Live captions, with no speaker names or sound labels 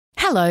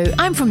Hello,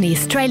 I'm from the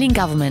Australian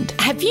Government.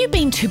 Have you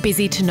been too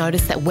busy to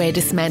notice that we're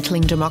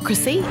dismantling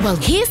democracy? Well,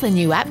 here's a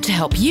new app to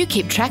help you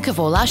keep track of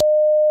all our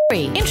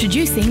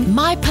Introducing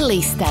My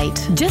Police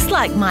State. Just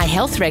like My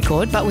Health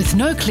Record, but with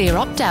no clear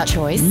opt-out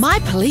choice, My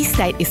Police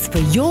State is for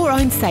your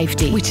own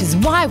safety, which is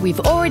why we've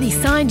already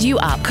signed you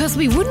up, because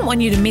we wouldn't want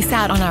you to miss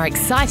out on our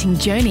exciting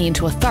journey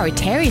into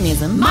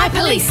authoritarianism. My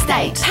Police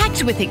State,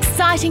 packed with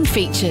exciting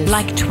features,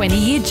 like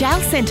 20-year jail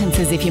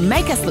sentences if you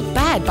make us look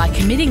bad by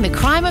committing the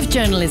crime of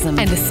journalism,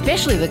 and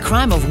especially the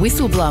crime of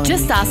whistleblowing.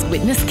 Just ask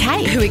witness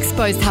Kate, who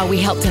exposed how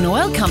we helped an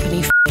oil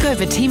company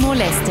over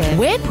Timor-Leste.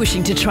 We're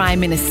pushing to try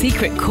him in a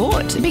secret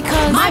court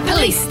because My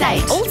Police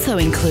State also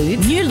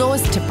includes new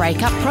laws to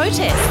break up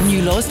protests,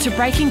 new laws to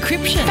break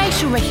encryption,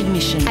 facial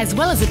recognition, as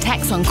well as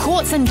attacks on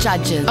courts and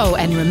judges. Oh,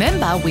 and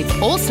remember,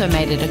 we've also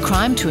made it a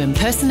crime to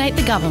impersonate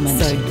the government,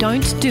 so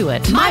don't do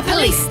it. My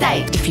Police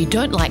State. If you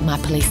don't like My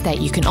Police State,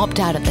 you can opt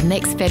out at the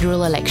next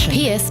federal election.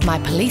 P.S. My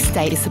Police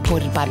State is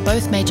supported by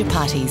both major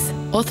parties.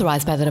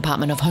 Authorised by the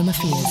Department of Home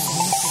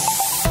Affairs.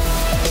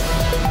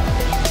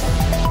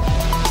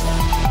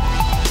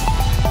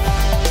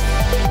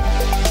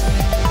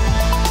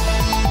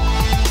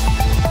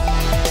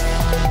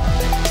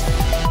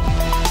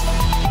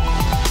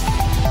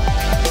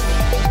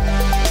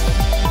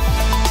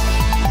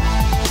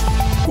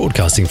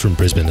 Broadcasting from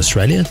Brisbane,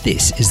 Australia,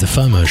 this is The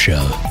FOMO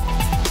Show.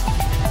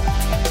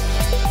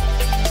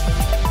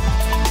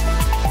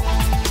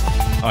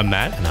 I'm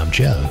Matt. And I'm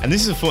Joe. And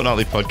this is a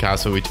fortnightly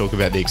podcast where we talk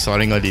about the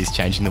exciting ideas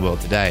changing the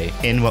world today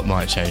and what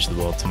might change the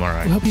world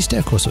tomorrow. We'll help you stay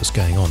across what's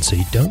going on so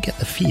you don't get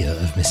the fear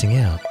of missing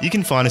out. You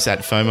can find us at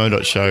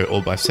FOMO.show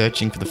or by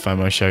searching for The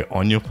FOMO Show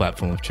on your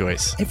platform of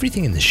choice.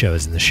 Everything in the show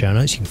is in the show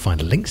notes. You can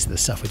find links to the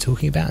stuff we're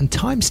talking about and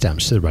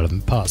timestamps to the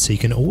relevant parts so you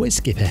can always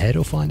skip ahead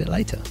or find it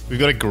later. We've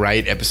got a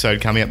great episode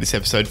coming up this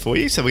episode for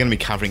you. So we're going to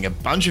be covering a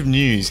bunch of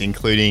news,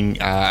 including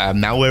a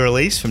malware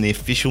release from the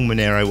official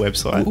Monero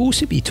website. We'll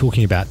also be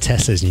talking about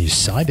Tesla's new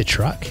Cybertruck.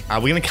 We're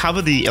going to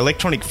cover the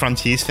Electronic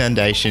Frontiers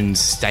Foundation's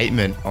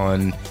statement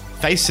on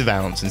face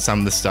surveillance and some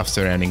of the stuff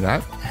surrounding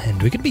that. And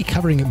we're going to be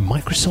covering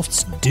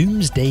Microsoft's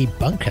Doomsday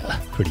bunker.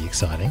 Pretty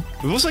exciting.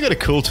 We've also got a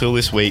cool tool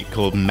this week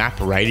called Map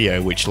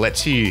Radio, which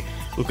lets you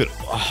look at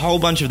a whole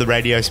bunch of the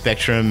radio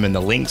spectrum and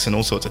the links and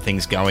all sorts of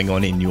things going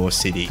on in your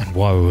city. And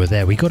while we were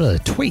there, we got a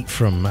tweet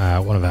from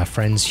one of our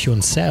friends,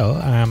 Hyun Seo,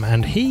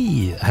 and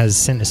he has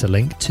sent us a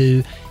link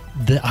to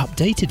the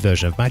updated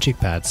version of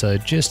Magicpad, so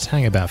just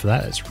hang about for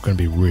that. It's going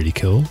to be really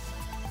cool.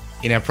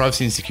 In our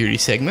privacy and security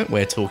segment,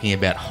 we're talking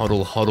about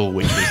HODL HODL,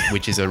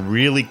 which is a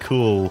really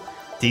cool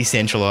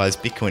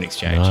decentralized Bitcoin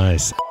exchange.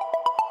 Nice.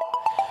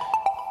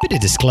 Bit of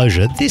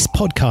disclosure, this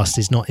podcast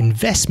is not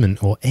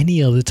investment or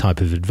any other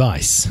type of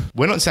advice.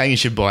 We're not saying you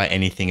should buy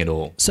anything at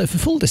all. So for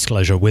full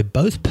disclosure, we're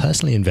both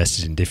personally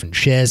invested in different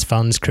shares,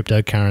 funds,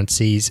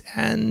 cryptocurrencies,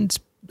 and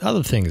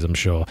other things, I'm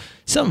sure,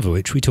 some of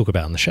which we talk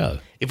about on the show.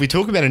 If we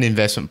talk about an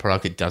investment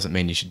product, it doesn't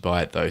mean you should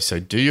buy it though. So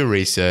do your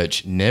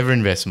research, never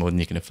invest more than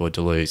you can afford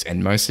to lose,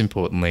 and most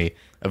importantly,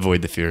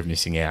 avoid the fear of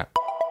missing out.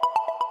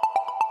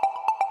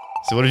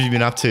 So what have you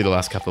been up to the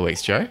last couple of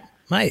weeks, Joe?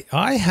 Mate,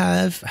 I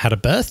have had a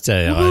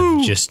birthday. Woo-hoo!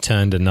 I've just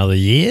turned another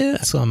year,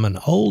 so I'm an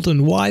old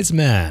and wise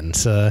man.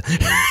 So,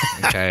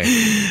 Okay.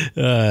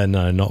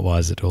 No, not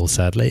wise at all,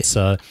 sadly.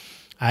 So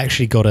I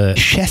actually got a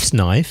chef's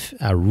knife,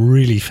 a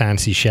really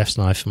fancy chef's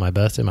knife for my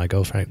birthday. My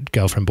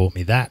girlfriend bought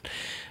me that.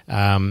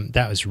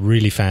 That was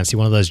really fancy.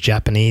 One of those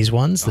Japanese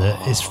ones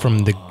that is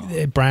from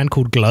the brand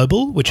called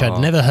Global, which I'd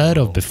never heard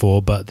of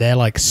before, but they're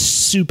like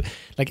super,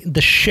 like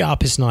the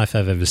sharpest knife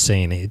I've ever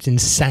seen. It's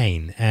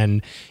insane.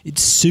 And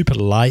it's super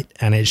light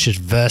and it's just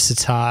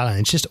versatile and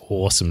it's just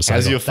awesome. So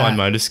how's your fine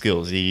motor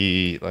skills? Are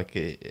you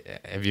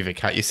have you ever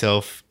cut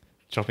yourself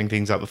chopping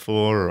things up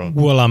before? Or?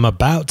 Well, I'm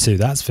about to,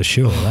 that's for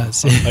sure.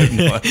 That's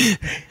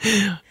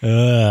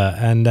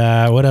and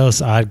what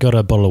else? I got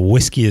a bottle of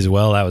whiskey as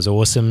well. That was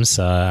awesome.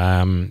 So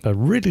a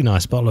really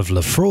nice bottle of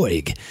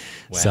Lafroig.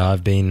 Wow. So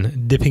I've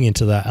been dipping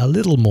into that a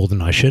little more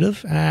than I should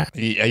have. Are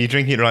you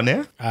drinking it right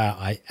now?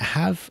 I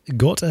have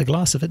got a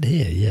glass of it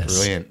here, yes.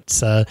 Brilliant.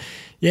 So,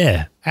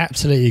 yeah,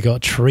 absolutely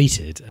got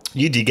treated.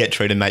 You did get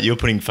treated, mate. You were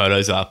putting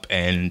photos up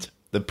and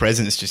the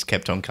presents just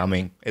kept on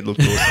coming. It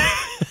looked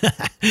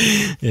awesome.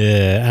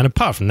 Yeah, and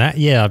apart from that,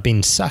 yeah, I've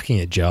been sucking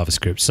at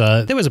JavaScript.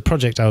 So there was a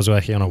project I was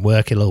working on at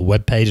work, a little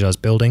web page I was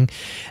building,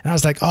 and I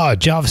was like, oh,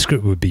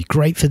 JavaScript would be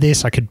great for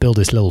this. I could build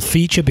this little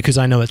feature because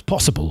I know it's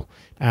possible.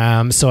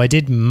 So I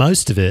did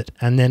most of it,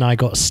 and then I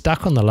got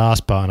stuck on the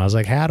last part, and I was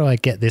like, how do I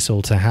get this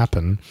all to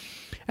happen?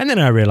 And then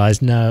I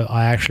realized, no,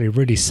 I actually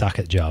really suck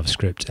at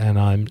JavaScript, and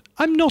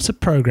I'm not a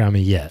programmer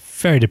yet.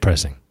 Very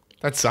depressing.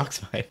 That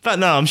sucks, mate. But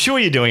no, I'm sure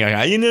you're doing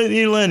okay.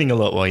 You're learning a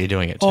lot while you're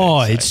doing it too.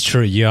 Oh, so. It's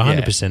true. You're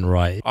 100%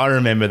 right. I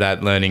remember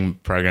that learning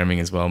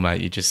programming as well,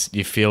 mate.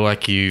 You feel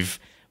like you've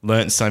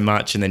learnt so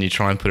much and then you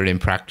try and put it in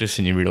practice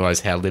and you realise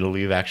how little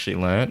you've actually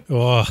learnt.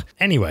 Oh,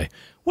 anyway,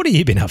 what have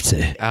you been up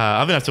to?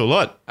 I've been up to a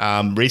lot.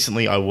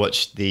 Recently, I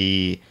watched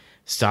the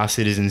Star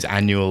Citizen's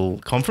annual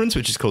conference,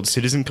 which is called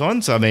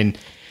CitizenCon. So, I mean,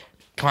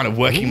 kind of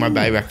working my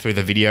way back through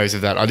the videos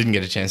of that. I didn't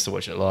get a chance to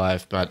watch it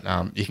live, but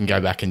you can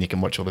go back and you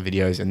can watch all the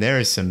videos, and there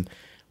is some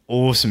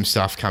awesome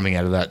stuff coming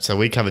out of that. So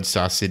we covered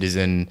Star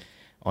Citizen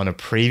on a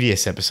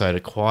previous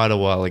episode quite a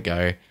while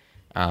ago.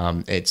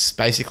 It's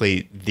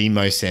basically the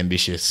most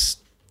ambitious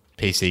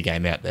PC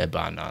game out there,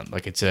 bar none.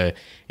 Like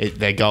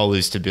their goal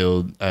is to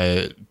build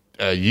a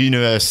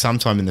universe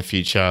sometime in the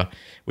future,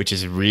 which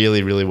is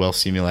really, really well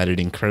simulated,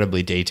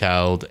 incredibly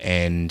detailed,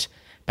 and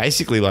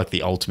basically like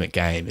the ultimate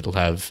game. It'll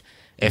have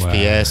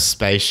FPS,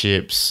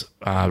 spaceships,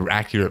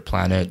 accurate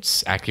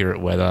planets, accurate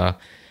weather,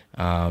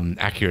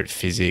 accurate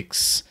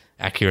physics,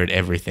 accurate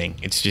everything.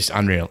 It's just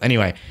unreal.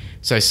 Anyway,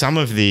 so some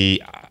of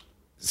the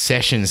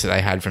sessions that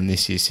they had from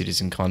this year's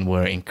CitizenCon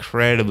were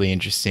incredibly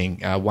interesting.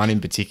 One in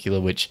particular,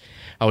 which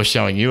I was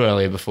showing you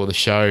earlier before the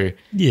show,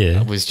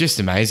 was just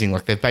amazing.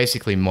 Like they've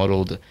basically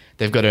modeled.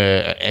 They've got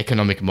an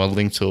economic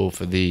modeling tool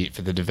for the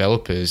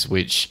developers,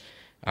 which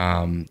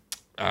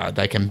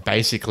they can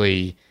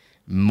basically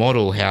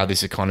model how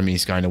this economy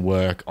is going to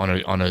work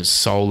on a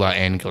solar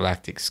and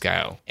galactic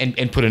scale,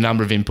 and put a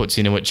number of inputs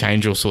into it,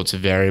 change all sorts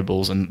of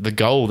variables. And the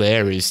goal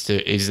there is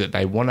that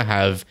they want to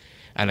have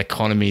an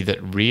economy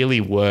that really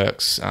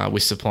works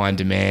with supply and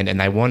demand, and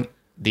they want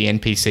the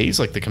NPCs,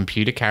 like the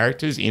computer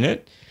characters in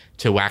it,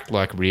 to act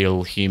like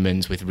real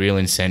humans with real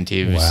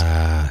incentives,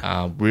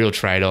 real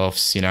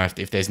trade-offs. You know,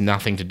 if there's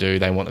nothing to do,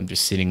 they want them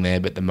just sitting there.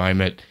 But the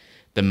moment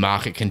the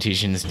market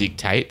conditions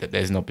dictate that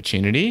there's an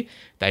opportunity,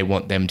 they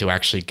want them to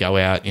actually go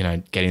out, you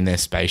know, get in their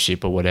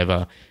spaceship or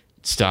whatever,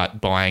 start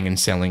buying and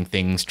selling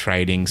things,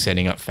 trading,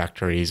 setting up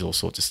factories, all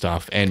sorts of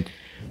stuff. And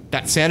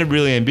that sounded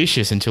really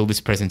ambitious until this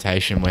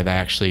presentation, where they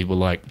actually were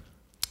like,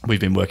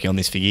 we've been working on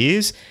this for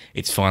years.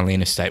 It's finally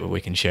in a state where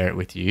we can share it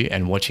with you.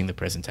 And watching the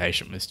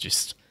presentation was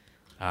just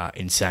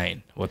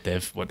insane what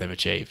they've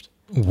achieved.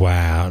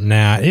 Wow.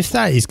 Now, if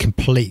that is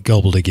complete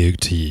gobbledygook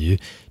to you,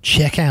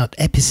 check out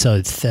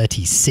episode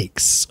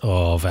 36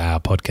 of our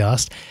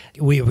podcast.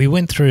 We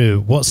went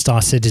through what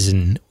Star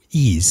Citizen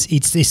is.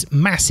 It's this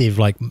massive,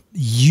 like,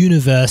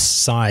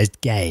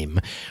 universe-sized game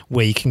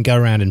where you can go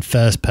around in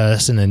first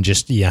person and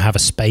just have a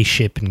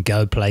spaceship and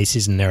go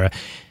places. And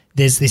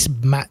there's this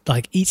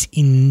like, it's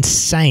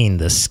insane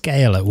the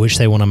scale at which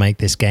they want to make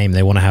this game.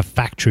 They want to have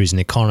factories and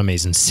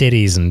economies and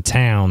cities and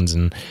towns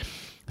and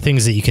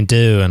things that you can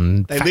do,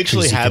 and they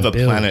literally have a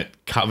planet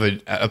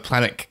covered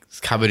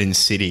in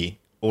city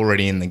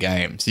already in the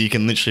game, so you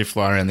can literally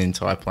fly around the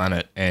entire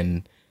planet,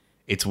 and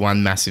it's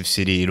one massive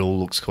city. It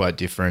all looks quite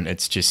different.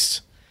 It's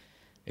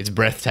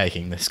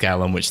breathtaking, the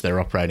scale on which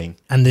they're operating.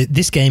 And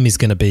this game is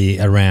going to be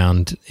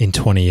around in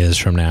 20 years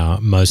from now,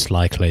 most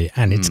likely,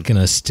 and it's going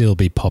to still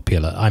be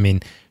popular. I mean,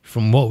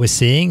 from what we're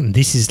seeing,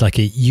 this is like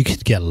you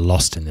could get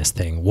lost in this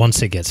thing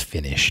once it gets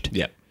finished.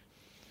 Yeah.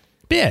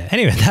 But yeah,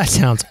 anyway, that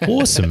sounds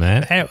awesome,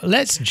 man.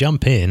 Let's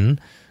jump in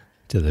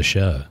to the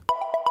show.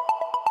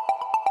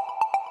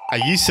 Are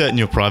you certain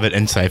you're private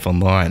and safe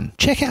online?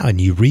 Check out a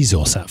new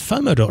resource at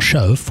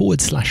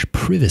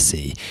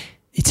FOMO.show/privacy.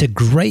 It's a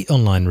great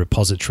online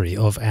repository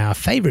of our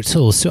favorite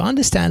tools to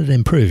understand and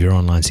improve your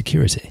online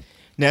security.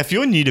 Now, if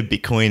you're new to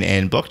Bitcoin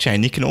and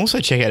blockchain, you can also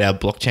check out our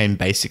Blockchain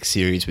Basics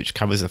series, which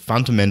covers the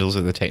fundamentals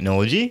of the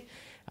technology.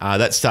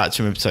 That starts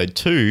from episode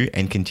 2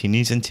 and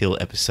continues until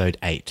episode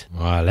 8.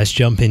 All right, let's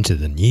jump into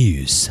the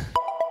news.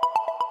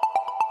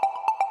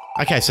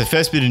 Okay, so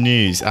first bit of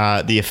news,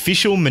 the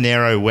official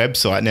Monero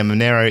website. Now,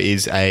 Monero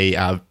is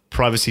a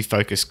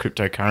privacy-focused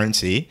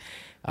cryptocurrency.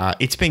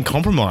 It's been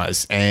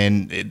compromised,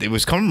 and it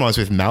was compromised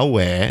with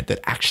malware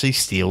that actually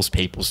steals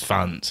people's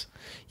funds.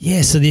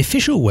 Yeah, so the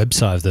official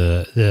website of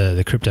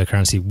the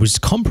cryptocurrency was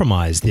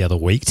compromised the other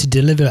week to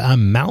deliver a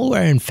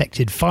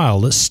malware-infected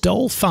file that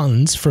stole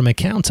funds from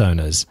account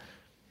owners.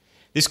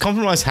 This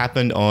compromise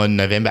happened on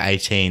November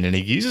 18, and a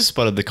user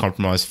spotted the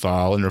compromised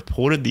file and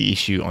reported the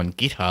issue on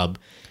GitHub,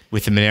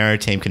 with the Monero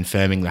team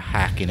confirming the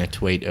hack in a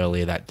tweet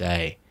earlier that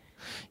day.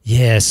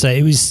 Yeah, so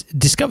it was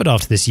discovered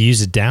after this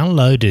user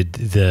downloaded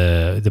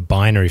the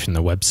binary from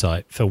the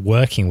website for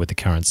working with the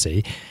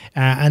currency.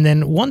 And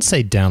then once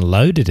they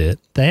downloaded it,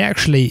 they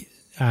actually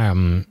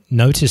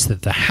noticed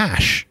that the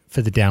hash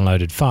for the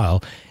downloaded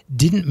file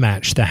didn't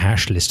match the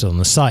hash listed on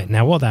the site.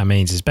 Now, what that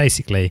means is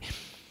basically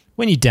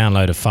when you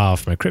download a file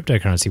from a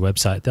cryptocurrency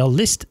website, they'll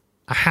list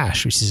a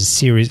hash, which is a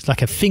series,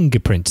 like a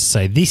fingerprint, to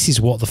say this is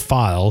what the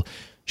file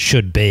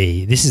should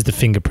be. This is the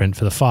fingerprint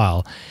for the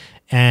file.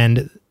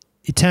 And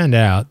it turned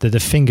out that the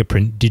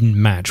fingerprint didn't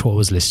match what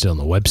was listed on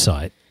the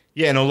website.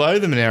 Yeah, and although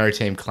the Monero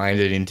team claimed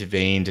it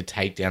intervened to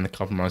take down the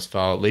compromised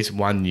file, at least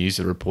one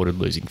user reported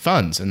losing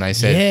funds. And they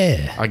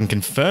said, I can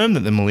confirm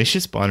that the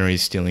malicious binary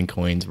is stealing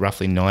coins.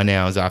 Roughly 9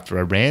 hours after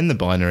I ran the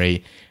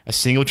binary, a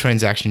single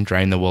transaction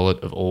drained the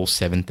wallet of all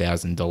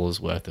 $7,000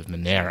 worth of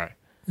Monero.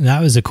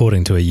 That was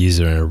according to a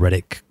user in a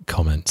Reddit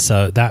comment.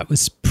 So that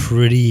was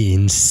pretty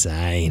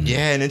insane.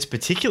 Yeah, and it's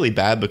particularly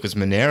bad because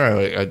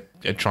Monero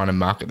are trying to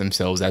market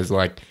themselves as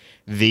like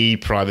the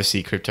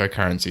privacy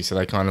cryptocurrency. So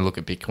they kind of look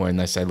at Bitcoin and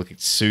they say, look,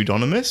 it's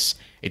pseudonymous.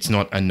 It's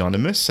not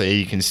anonymous. So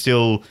you can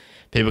still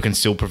people can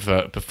still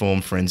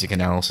perform forensic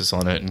analysis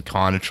on it and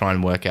kind of try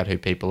and work out who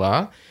people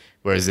are.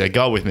 Whereas their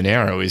goal with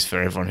Monero is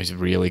for everyone who's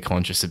really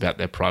conscious about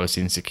their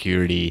privacy and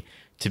security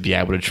to be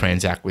able to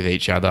transact with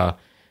each other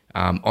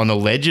on a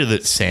ledger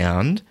that's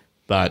sound,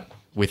 but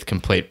with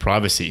complete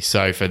privacy.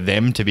 So for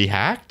them to be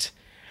hacked,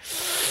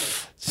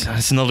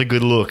 it's not a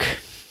good look.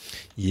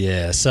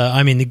 Yeah. So,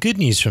 I mean, the good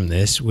news from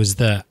this was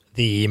that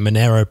the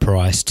Monero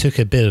price took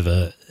a bit of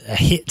a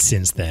hit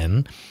since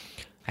then.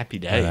 Happy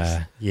days.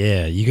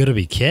 Yeah, you got to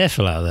be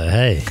careful out there,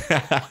 hey.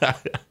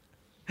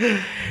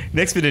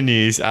 Next bit of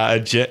news,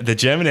 the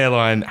German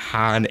airline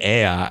Hahn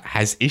Air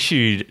has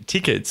issued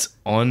tickets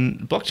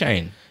on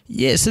blockchain.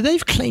 Yeah, so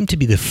they've claimed to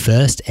be the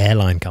first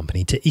airline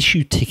company to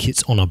issue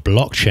tickets on a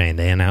blockchain.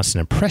 They announced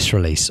in a press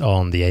release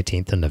on the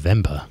 18th of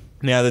November.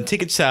 Now, the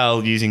ticket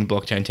sale using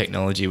blockchain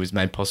technology was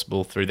made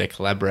possible through their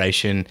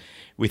collaboration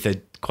with a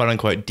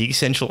quote-unquote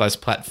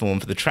decentralized platform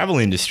for the travel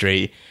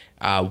industry,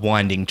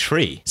 Winding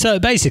Tree. So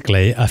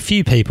basically, a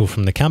few people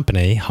from the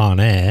company, Hahn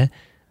Air,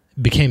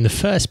 became the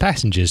first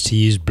passengers to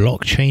use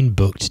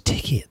blockchain-booked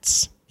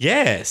tickets.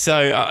 Yeah,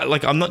 so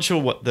I'm not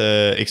sure what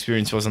the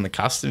experience was on the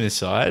customer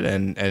side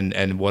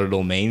and what it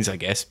all means, I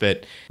guess.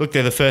 But look,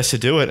 they're the first to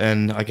do it,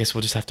 and I guess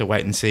we'll just have to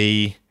wait and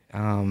see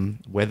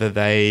whether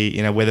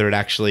whether it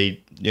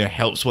actually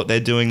helps what they're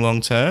doing long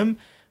term,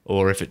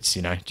 or if it's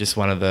just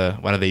one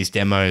of these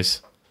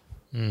demos.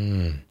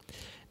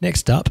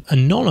 Next up,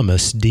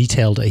 Anonymous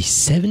detailed a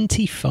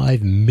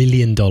 $75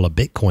 million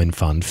Bitcoin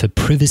fund for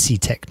privacy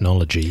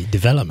technology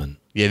development.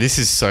 Yeah, this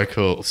is so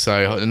cool.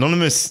 So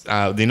Anonymous,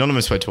 the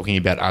Anonymous we're talking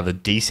about are the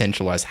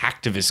decentralized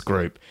hacktivist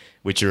group,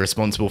 which are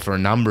responsible for a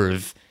number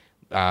of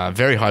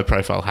very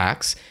high-profile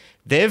hacks.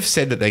 They've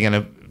said that they're going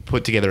to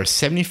put together a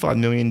 $75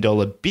 million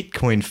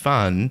Bitcoin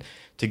fund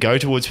to go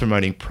towards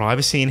promoting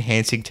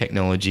privacy-enhancing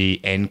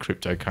technology and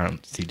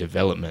cryptocurrency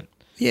development.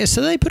 Yeah,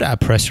 so they put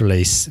out a press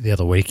release the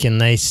other week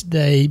and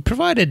they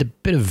provided a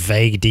bit of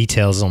vague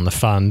details on the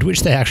fund,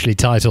 which they actually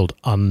titled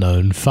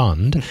Unknown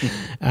Fund.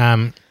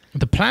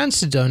 The plans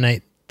to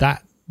donate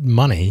that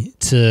money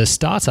to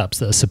startups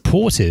that are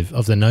supportive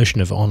of the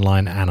notion of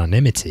online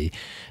anonymity.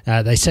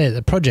 They say that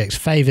the projects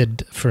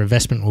favoured for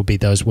investment will be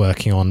those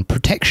working on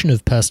protection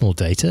of personal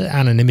data,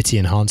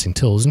 anonymity-enhancing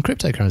tools, and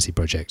cryptocurrency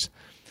projects.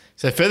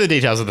 So further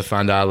details of the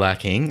fund are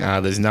lacking.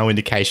 There's no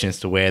indication as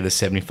to where the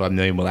 $75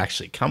 million will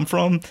actually come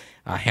from,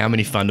 how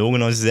many fund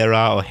organisers there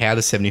are, or how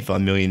the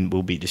 $75 million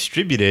will be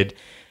distributed.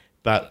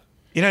 But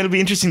it'll be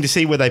interesting to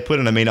see where they put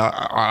it. I mean,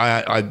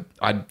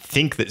 I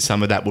think that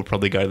some of that will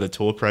probably go to the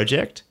Tor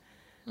project.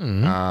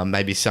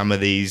 Maybe some of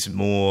these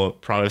more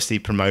privacy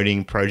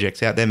promoting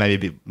projects out there,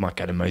 maybe it might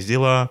go to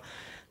Mozilla.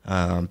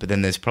 But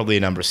then there's probably a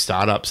number of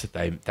startups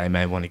that they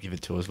may want to give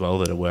it to as well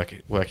that are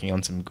working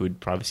on some good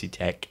privacy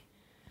tech.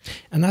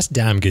 And that's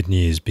damn good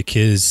news,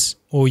 because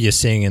all you're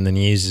seeing in the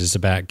news is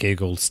about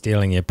Google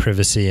stealing your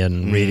privacy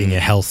and reading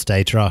your health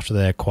data after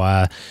they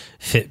acquire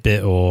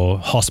Fitbit or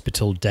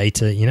hospital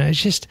data.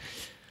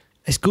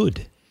 It's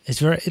good. It's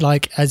very,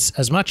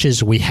 as much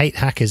as we hate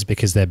hackers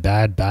because they're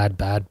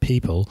bad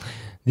people,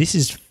 this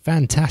is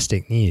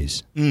fantastic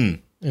news. And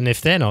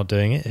if they're not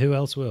doing it, who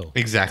else will?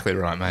 Exactly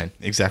right, mate.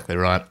 Exactly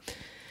right.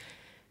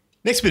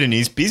 Next bit of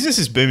news, business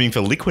is booming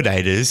for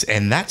liquidators,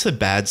 and that's a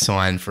bad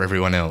sign for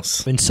everyone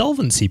else.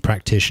 Insolvency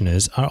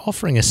practitioners are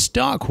offering a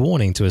stark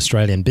warning to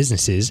Australian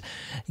businesses: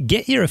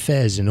 get your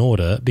affairs in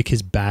order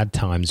because bad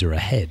times are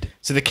ahead.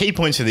 So the key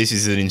points for this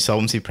is that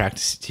insolvency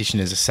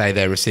practitioners say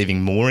they're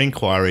receiving more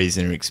inquiries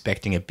and are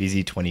expecting a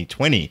busy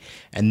 2020.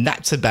 And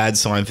that's a bad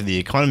sign for the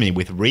economy,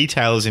 with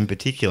retailers in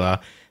particular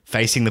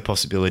facing the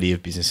possibility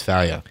of business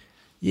failure.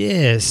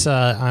 Yes,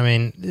 I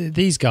mean,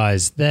 these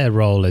guys, their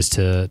role is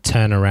to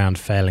turn around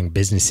failing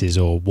businesses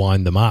or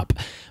wind them up.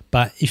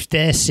 But if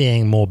they're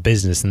seeing more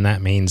business, then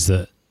that means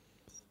that,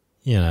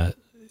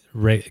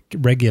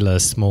 regular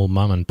small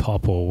mum and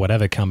pop or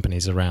whatever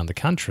companies around the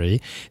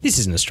country, this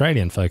is an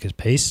Australian-focused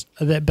piece,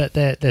 but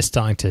they're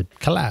starting to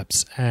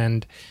collapse.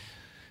 And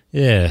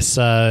yeah,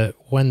 so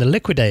when the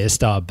liquidators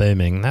start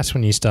booming, that's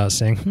when you start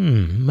saying,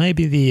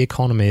 maybe the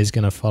economy is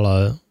going to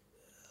follow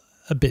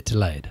a bit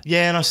delayed.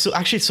 Yeah, and I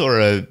actually saw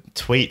a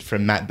tweet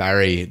from Matt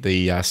Barry,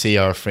 the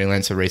CEO of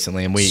Freelancer,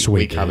 recently, and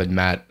we covered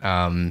Matt.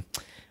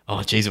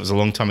 It was a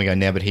long time ago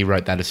now, but he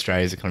wrote that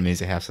Australia's Economy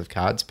is a House of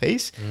Cards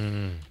piece.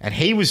 And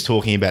he was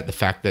talking about the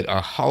fact that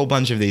a whole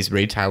bunch of these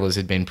retailers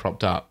had been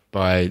propped up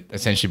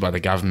essentially by the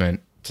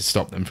government to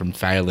stop them from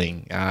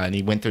failing. And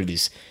he went through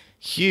this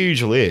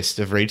huge list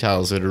of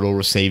retailers that had all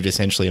received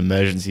essentially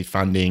emergency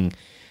funding,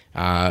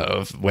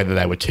 of whether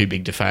they were too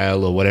big to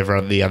fail or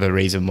whatever the other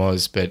reason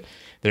was. But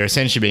they're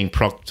essentially being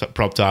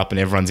propped up, and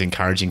everyone's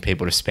encouraging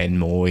people to spend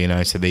more,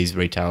 so these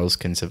retailers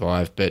can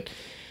survive. But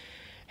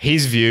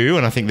his view,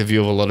 and I think the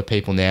view of a lot of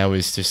people now,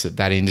 is just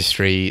that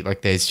industry,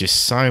 there's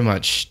just so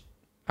much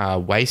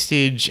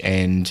wastage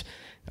and,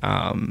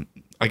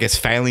 I guess,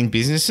 failing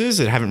businesses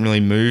that haven't really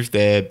moved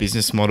their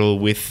business model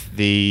with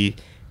the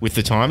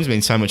times. I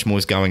mean, so much more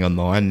is going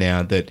online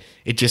now that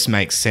it just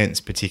makes sense,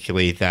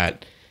 particularly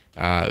that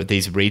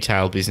these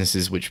retail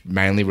businesses, which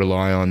mainly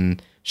rely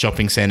on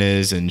shopping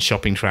centers and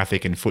shopping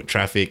traffic and foot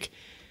traffic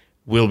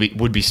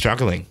would be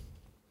struggling.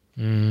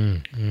 I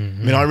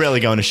mean, I rarely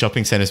go into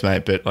shopping centers,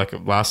 mate, but like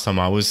last time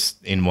I was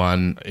in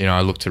one,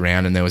 I looked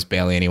around and there was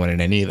barely anyone in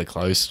any of the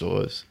closed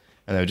stores.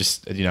 And they were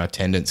just,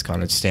 attendants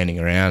kind of standing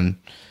around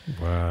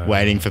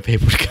waiting for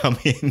people to come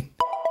in.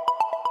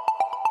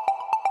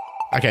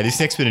 Okay, this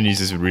next bit of news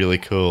is really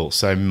cool.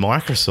 So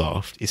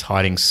Microsoft is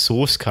hiding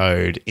source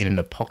code in an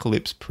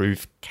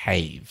apocalypse-proof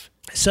cave.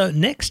 So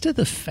next to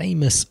the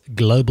famous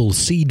global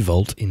seed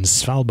vault in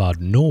Svalbard,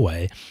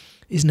 Norway,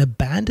 is an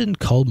abandoned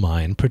coal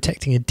mine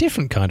protecting a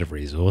different kind of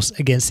resource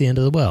against the end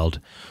of the world.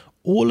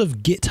 All of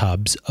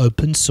GitHub's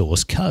open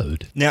source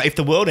code. Now, if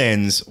the world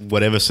ends,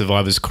 whatever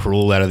survivors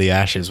crawl out of the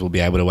ashes will be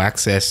able to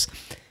access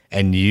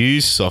and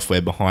use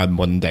software behind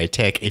modern day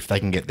tech if they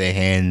can get their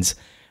hands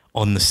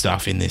on the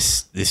stuff in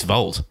this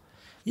vault.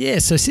 Yeah,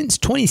 so since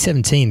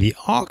 2017, the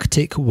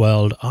Arctic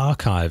World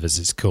Archive, as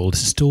it's called,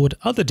 has stored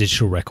other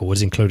digital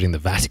records, including the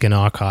Vatican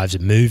archives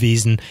and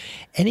movies and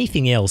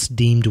anything else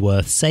deemed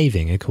worth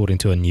saving, according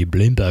to a new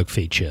Bloomberg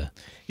feature.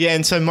 Yeah,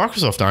 and so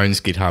Microsoft owns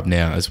GitHub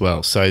now as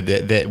well. So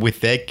with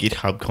their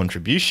GitHub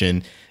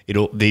contribution,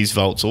 these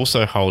vaults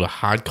also hold a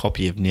hard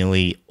copy of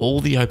nearly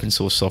all the open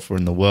source software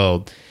in the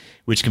world,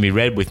 which can be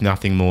read with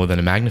nothing more than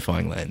a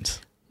magnifying lens.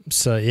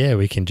 So, yeah,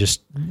 we can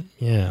just,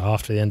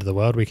 after the end of the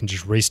world, we can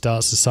just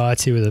restart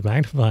society with a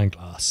magnifying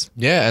glass.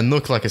 Yeah, and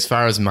look, like as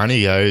far as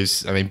money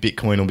goes, I mean,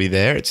 Bitcoin will be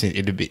there. It's in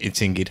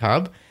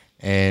GitHub,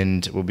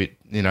 and we'll be,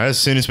 as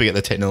soon as we get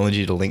the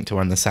technology to link to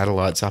one of the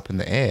satellites up in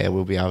the air,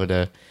 we'll be able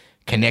to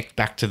connect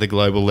back to the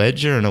global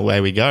ledger, and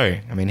away we go.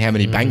 I mean, how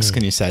many banks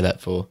can you say that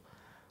for?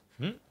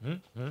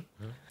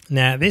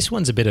 Now, this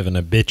one's a bit of an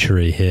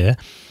obituary here.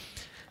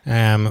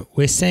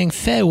 We're saying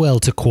farewell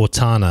to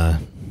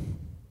Cortana.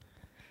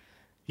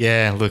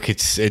 Yeah, look,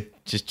 it's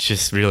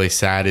just really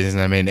sad, isn't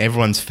it? I mean,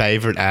 everyone's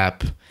favourite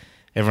app,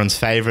 everyone's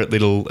favourite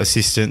little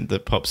assistant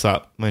that pops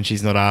up when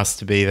she's not asked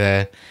to be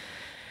there.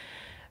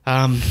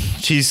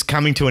 She's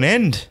coming to an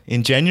end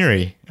in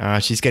January.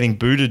 She's getting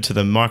booted to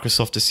the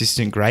Microsoft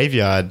Assistant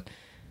graveyard.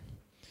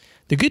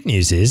 The good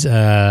news is,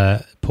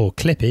 poor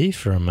Clippy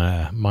from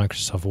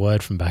Microsoft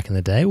Word from back in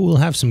the day will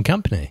have some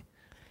company.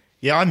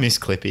 Yeah, I miss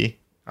Clippy.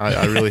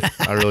 I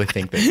really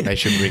think that they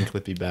should bring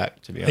Clippy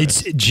back, to be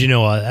honest. Do you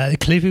know what?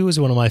 Clippy was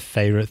one of my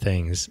favourite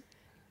things.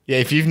 Yeah,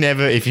 if you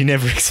never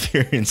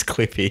experienced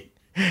Clippy,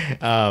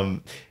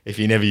 if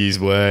you never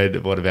used Word,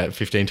 about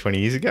 15, 20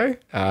 years ago,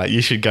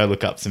 you should go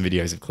look up some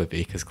videos of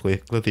Clippy, because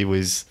Clippy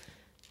was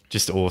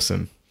just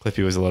awesome.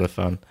 Clippy was a lot of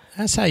fun.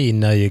 That's how you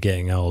know you're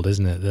getting old,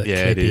 isn't it? That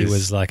yeah, Clippy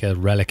was like a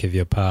relic of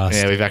your past.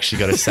 Yeah, we've actually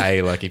got to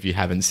say, like, if you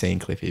haven't seen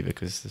Clippy,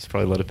 because there's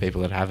probably a lot of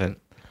people that haven't.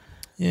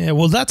 Yeah,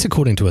 well, that's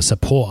according to a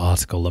support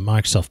article that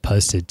Microsoft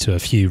posted to a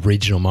few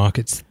regional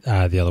markets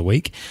the other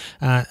week.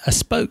 A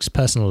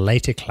spokesperson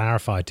later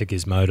clarified to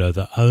Gizmodo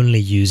that only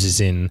users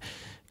in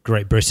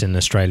Great Britain,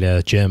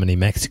 Australia, Germany,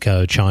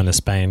 Mexico, China,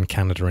 Spain,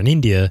 Canada, and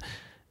India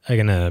are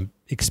going to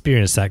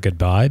experience that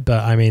goodbye.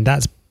 But, I mean,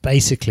 that's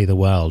basically the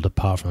world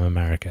apart from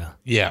America.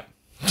 Yeah.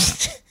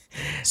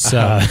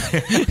 So,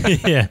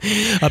 yeah,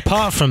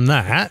 apart from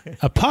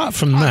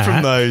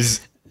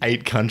those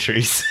 8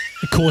 countries,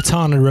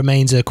 Cortana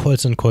remains a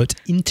quote-unquote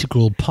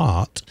integral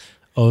part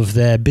of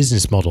their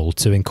business model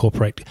to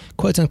incorporate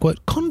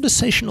quote-unquote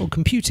conversational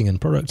computing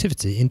and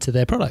productivity into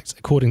their products,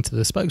 according to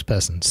the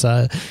spokesperson.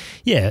 So,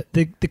 yeah,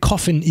 the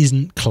coffin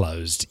isn't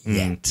closed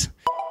yet.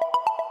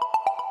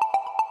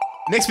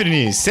 Next bit of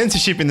news,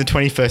 censorship in the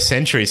 21st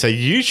century. So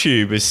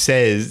YouTube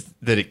says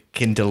that it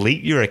can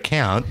delete your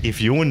account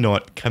if you're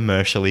not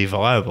commercially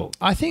viable.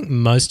 I think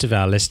most of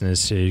our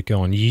listeners who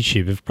go on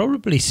YouTube have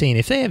probably seen,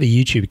 if they have a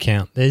YouTube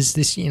account, there's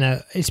this,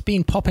 it's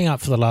been popping up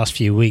for the last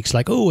few weeks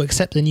like, oh,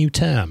 accept the new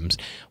terms.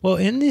 Well,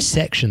 in this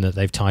section that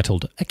they've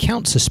titled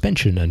Account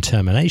Suspension and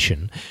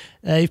Termination,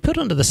 they've put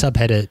under the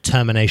subheader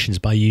Terminations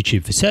by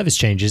YouTube for Service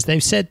Changes.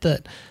 They've said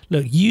that,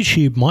 look,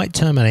 YouTube might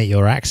terminate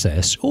your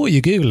access or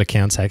your Google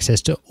account's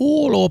access to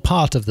all or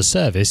part of the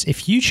service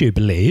if YouTube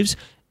believes,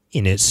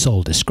 in its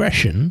sole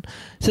discretion,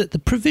 that the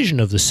provision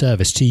of the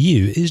service to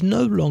you is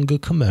no longer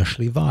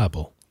commercially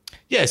viable.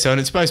 Yeah, so in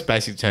its most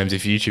basic terms,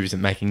 if YouTube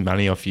isn't making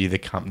money off you, the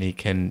company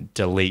can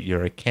delete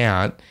your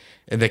account.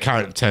 And the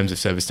current terms of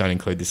service don't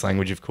include this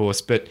language, of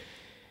course, but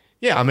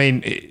yeah, I mean,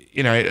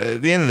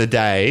 at the end of the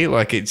day,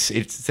 like it's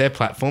their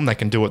platform. They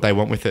can do what they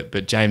want with it.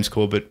 But James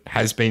Corbett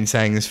has been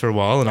saying this for a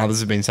while, and others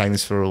have been saying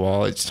this for a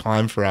while. It's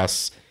time for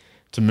us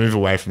to move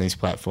away from these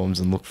platforms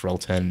and look for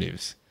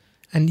alternatives.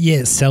 And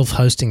yeah,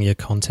 self-hosting your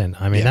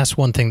content. I mean, that's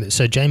one thing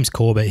so James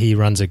Corbett, he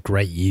runs a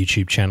great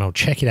YouTube channel.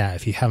 Check it out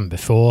if you haven't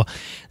before.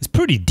 It's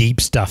pretty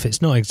deep stuff.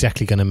 It's not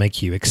exactly going to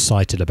make you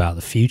excited about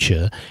the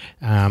future.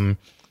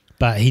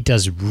 But he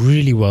does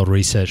really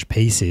well-researched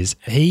pieces.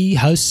 He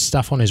hosts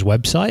stuff on his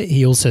website.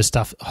 He also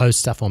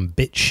hosts stuff on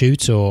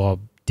BitChute or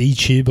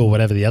DTube or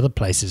whatever the other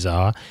places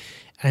are.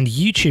 And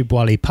YouTube,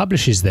 while he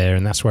publishes there,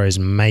 and that's where his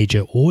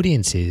major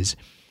audience is,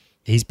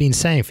 he's been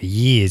saying for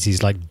years,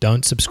 he's like,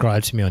 don't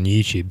subscribe to me on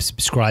YouTube,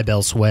 subscribe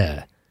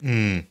elsewhere.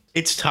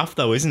 It's tough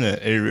though, isn't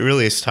it? It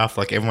really is tough.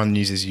 Like everyone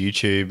uses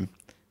YouTube.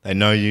 They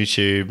know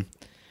YouTube.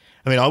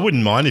 I mean, I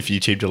wouldn't mind if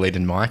YouTube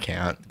deleted my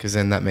account because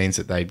then that means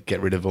that they'd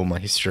get rid of all my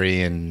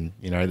history and,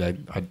 you know,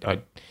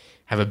 I'd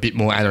have a bit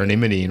more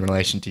anonymity in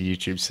relation to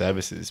YouTube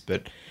services.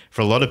 But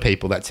for a lot of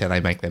people, that's how they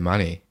make their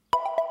money.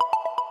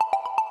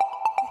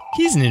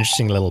 Here's an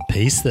interesting little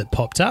piece that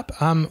popped up.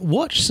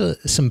 Watch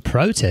some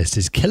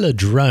protesters kill a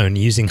drone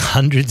using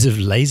hundreds of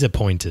laser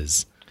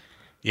pointers.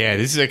 Yeah,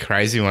 this is a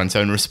crazy one.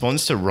 So in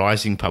response to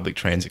rising public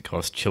transit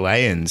costs,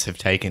 Chileans have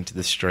taken to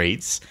the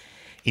streets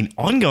in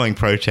ongoing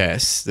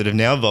protests that have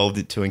now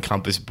evolved to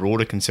encompass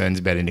broader concerns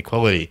about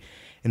inequality.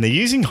 And they're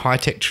using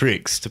high-tech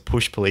tricks to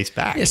push police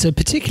back. Yeah, so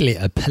particularly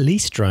a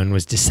police drone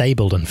was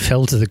disabled and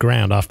fell to the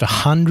ground after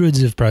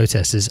hundreds of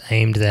protesters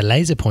aimed their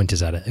laser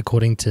pointers at it,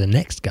 according to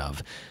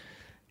NextGov.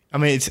 I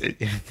mean, it's...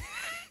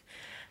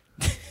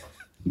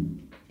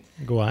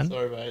 Go on.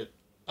 Sorry, mate.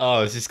 Oh,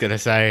 I was just going to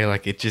say,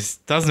 like, it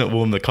just doesn't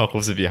warm the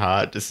cockles of your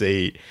heart to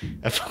see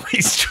a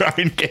police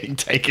drone getting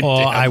taken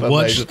down. I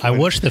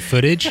watched the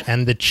footage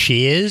and the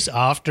cheers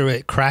after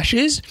it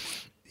crashes.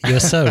 You're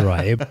so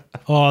right.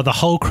 The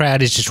whole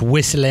crowd is just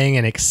whistling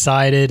and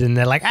excited and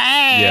they're like,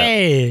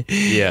 hey!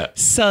 Yeah.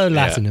 So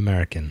Latin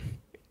American.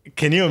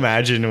 Can you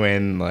imagine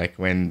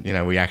when, you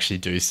know, we actually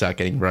do start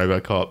getting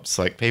Robocops,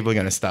 like people are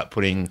going to start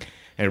putting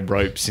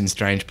ropes in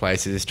strange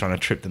places, trying to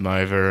trip them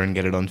over and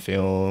get it on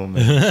film.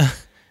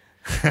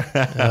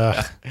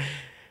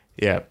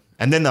 Yeah,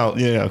 and then they'll,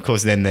 you know, of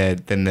course, then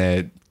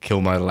their kill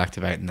mode will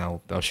activate and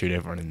they'll shoot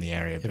everyone in the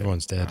area.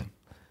 Everyone's dead.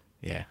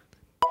 Yeah.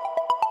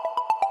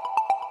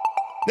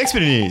 Next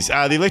bit of news: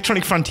 the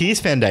Electronic Frontiers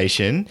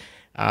Foundation.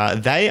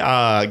 They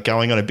are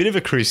going on a bit of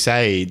a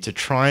crusade to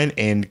try and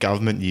end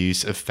government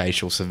use of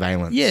facial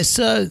surveillance. Yeah,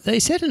 so they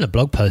said in a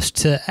blog post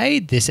to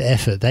aid this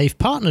effort, they've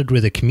partnered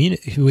with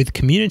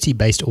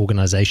community-based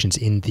organisations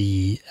in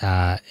the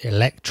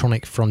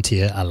Electronic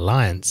Frontier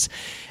Alliance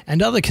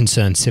and other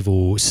concerned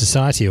civil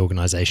society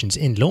organisations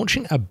in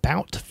launching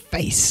About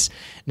Face.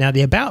 Now,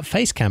 the About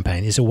Face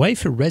campaign is a way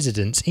for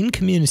residents in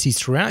communities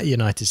throughout the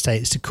United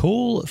States to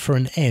call for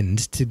an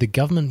end to the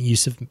government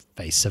use of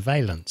face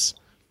surveillance.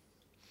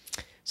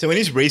 So in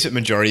his recent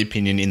majority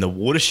opinion in the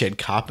Watershed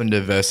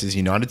Carpenter versus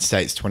United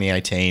States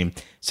 2018,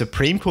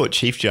 Supreme Court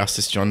Chief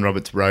Justice John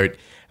Roberts wrote,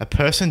 "A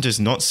person does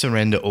not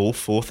surrender all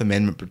Fourth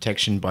Amendment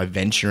protection by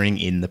venturing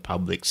in the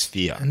public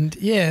sphere." And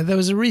yeah, there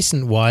was a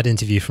recent wide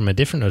interview from a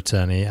different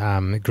attorney,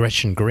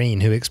 Gretchen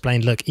Green, who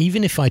explained, look,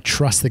 even if I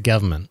trust the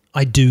government,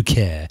 I do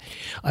care.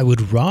 I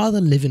would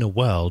rather live in a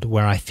world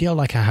where I feel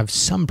like I have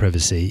some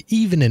privacy,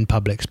 even in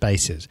public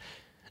spaces.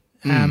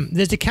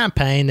 There's a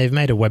campaign, they've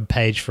made a web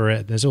page for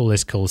it, there's all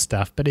this cool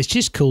stuff, but it's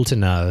just cool to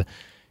know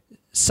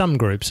some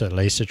groups at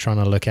least are trying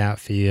to look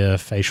out for your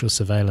facial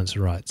surveillance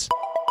rights.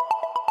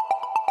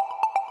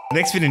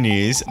 Next bit of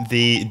news,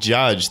 the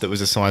judge that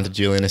was assigned to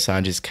Julian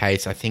Assange's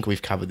case, I think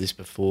we've covered this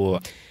before,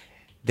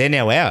 they're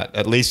now out,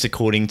 at least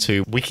according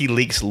to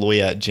WikiLeaks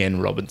lawyer Jen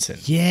Robinson.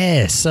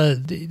 Yeah, so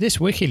this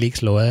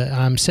WikiLeaks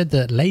lawyer said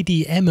that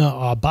Lady Emma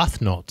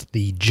Arbuthnot,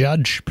 the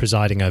judge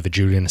presiding over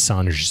Julian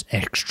Assange's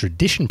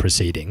extradition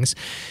proceedings,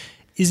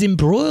 is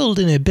embroiled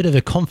in a bit of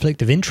a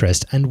conflict of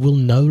interest and will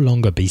no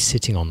longer be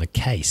sitting on the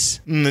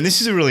case. And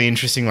this is a really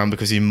interesting one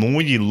because the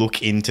more you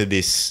look into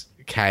this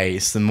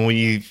case, the more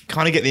you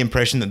kind of get the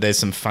impression that there's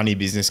some funny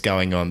business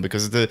going on,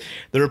 because the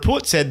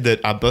report said that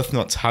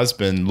Arbuthnot's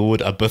husband, Lord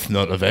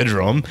Arbuthnot of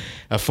Edrom,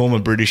 a former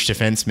British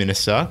defence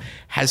minister,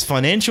 has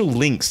financial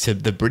links to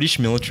the British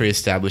military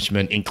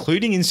establishment,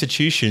 including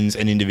institutions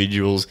and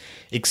individuals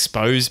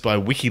exposed by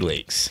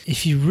WikiLeaks.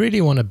 If you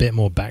really want a bit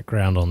more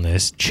background on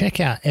this, check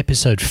out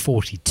episode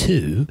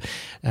 42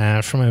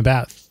 from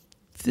about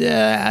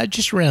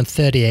just around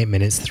 38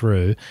 minutes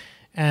through.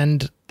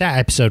 And that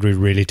episode, we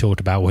really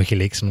talked about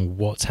WikiLeaks and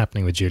what's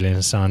happening with Julian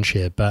Assange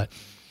here. But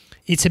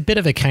it's a bit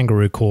of a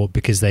kangaroo court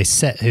because they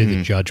set who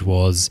the judge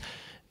was.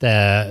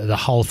 The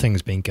whole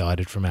thing's been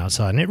guided from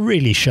outside. And it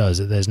really shows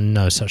that there's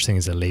no such thing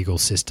as a legal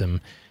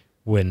system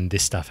when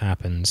this stuff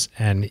happens.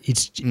 And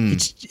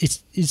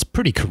it's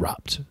pretty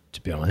corrupt,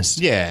 to be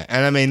honest. Yeah.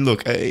 And I mean,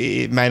 look,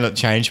 it may not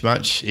change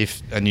much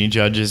if a new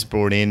judge is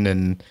brought in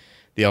and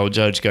the old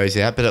judge goes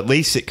out. But at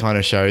least it kind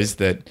of shows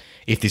that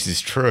if this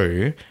is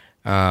true...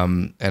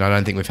 and I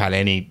don't think we've had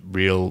any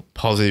real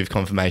positive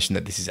confirmation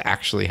that this is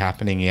actually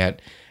happening yet,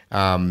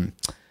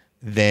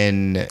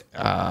 then,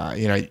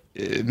 you know,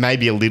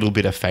 maybe a little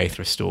bit of faith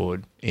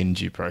restored in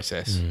due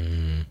process.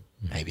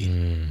 Maybe.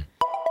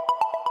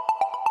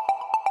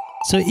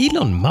 So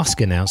Elon Musk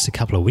announced a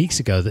couple of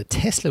weeks ago that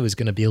Tesla was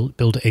going to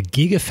build a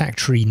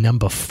Gigafactory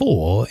number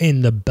 4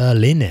 in the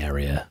Berlin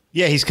area.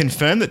 Yeah, he's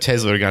confirmed that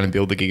Tesla are going to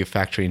build the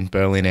Gigafactory in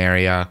Berlin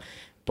area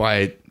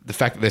by... the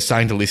fact that they're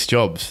starting to list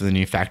jobs for the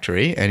new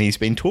factory, and he's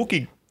been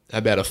talking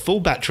about a full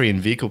battery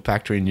and vehicle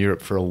factory in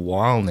Europe for a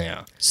while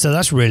now. So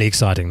that's really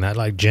exciting. That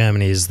like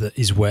Germany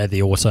is where the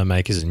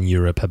automakers in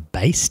Europe are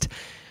based,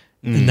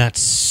 and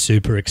that's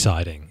super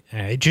exciting.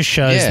 It just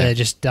shows they're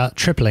just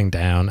tripling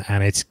down,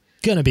 and it's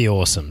going to be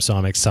awesome. So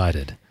I'm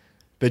excited.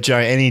 But Joe,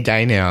 any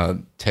day now,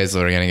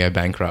 Tesla are going to go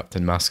bankrupt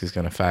and Musk is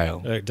going to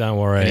fail. Look, don't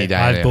worry. Any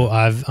day now.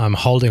 I'm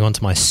holding on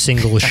to my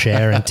single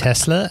share in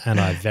Tesla, and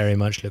I very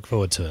much look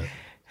forward to it.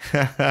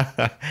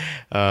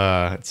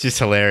 It's just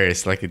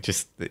hilarious. Like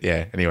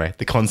Anyway,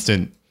 the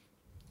constant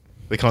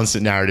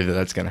narrative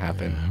that's going to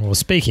happen. Well,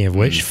 speaking of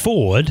which,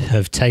 Ford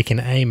have taken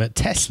aim at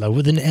Tesla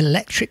with an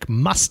electric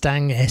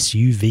Mustang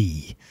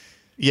SUV.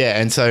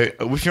 Yeah, and so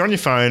if you're on your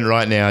phone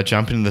right now,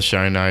 jump into the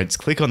show notes,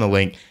 click on the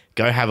link,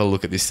 go have a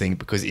look at this thing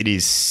because it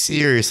is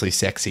seriously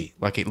sexy.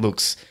 Like it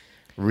looks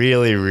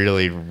really,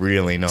 really,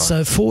 really nice.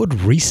 So Ford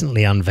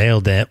recently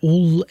unveiled their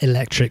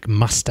all-electric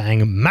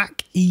Mustang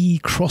Mach-E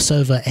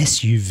crossover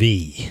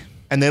SUV.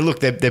 And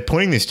they're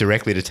pointing this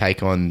directly to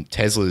take on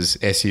Tesla's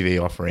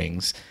SUV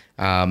offerings.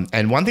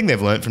 And one thing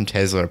they've learned from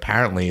Tesla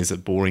apparently is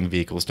that boring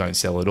vehicles don't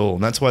sell at all.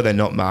 And that's why they're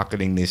not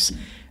marketing this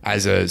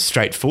as a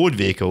straightforward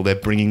vehicle. They're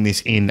bringing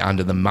this in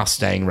under the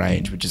Mustang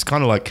range, which is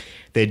kind of like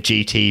their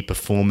GT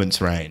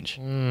performance range.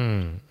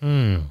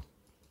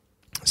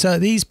 So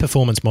these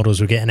performance models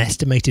will get an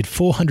estimated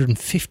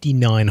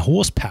 459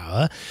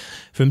 horsepower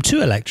from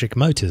two electric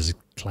motors,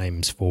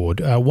 claims Ford.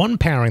 One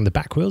powering the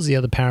back wheels, the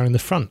other powering the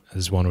front,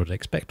 as one would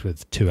expect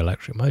with two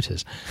electric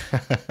motors.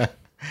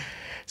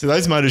 So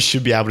those motors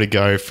should be able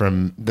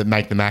to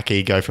make the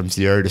Mach-E go from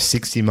 0 to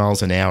 60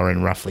 miles an hour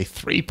in roughly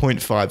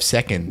 3.5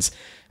 seconds,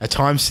 a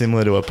time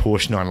similar to a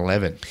Porsche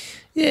 911.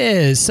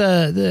 Yeah,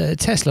 so the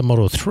Tesla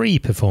Model 3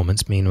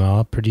 performance,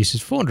 meanwhile,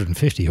 produces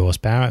 450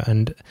 horsepower,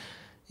 and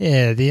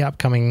the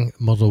upcoming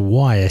Model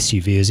Y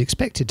SUV is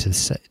expected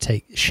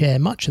to share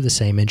much of the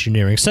same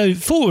engineering. So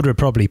Ford are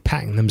probably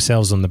patting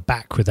themselves on the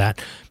back with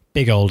that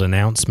big old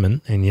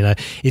announcement, and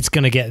it's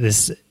going to get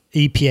this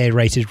EPA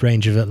rated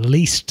range of at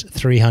least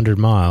 300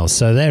 miles.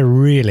 So they're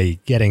really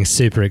getting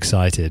super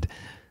excited.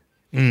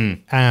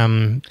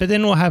 But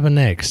then what happened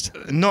next?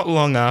 Not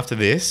long after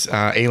this,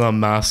 Elon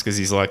Musk, as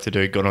he's like to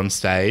do, got on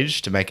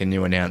stage to make a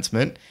new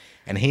announcement,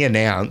 and he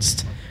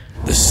announced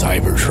the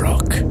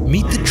Cybertruck.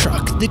 Meet the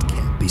truck that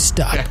can't be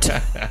stopped.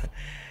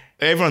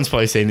 Everyone's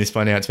probably seen this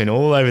by now. It's been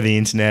all over the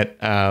internet.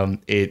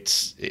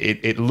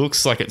 It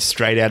looks like it's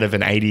straight out of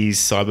an 80s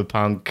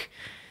cyberpunk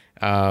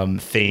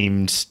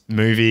themed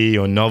movie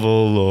or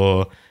novel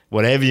or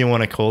whatever you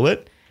want to call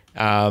it.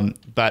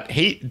 But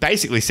he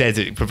basically says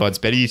it provides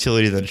better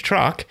utility than a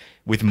truck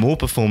with more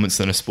performance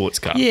than a sports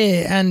car.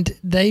 Yeah, and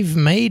they've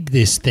made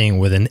this thing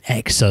with an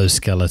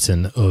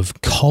exoskeleton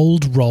of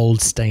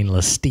cold-rolled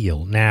stainless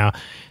steel. Now,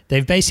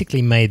 they've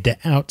basically made the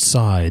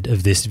outside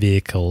of this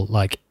vehicle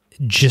like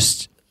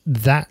just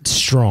that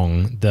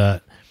strong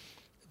that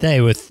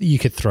you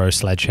could throw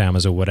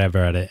sledgehammers or whatever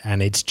at it,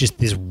 and it's just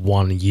this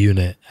one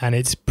unit, and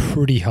it's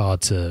pretty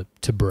hard to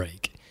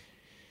break.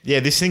 Yeah,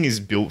 this thing is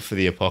built for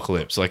the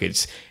apocalypse. Like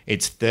it's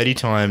 30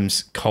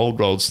 times cold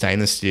rolled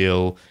stainless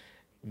steel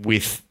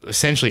with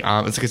essentially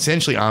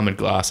armored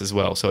glass as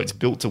well. So it's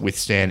built to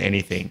withstand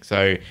anything.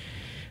 So,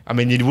 I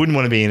mean, you wouldn't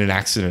want to be in an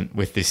accident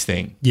with this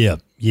thing. Yeah,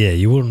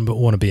 you wouldn't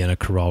want to be in a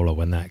Corolla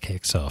when that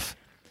kicks off.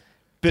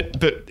 But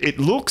it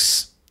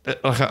looks.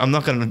 Like, I'm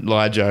not going to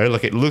lie, Joe.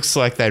 Like it looks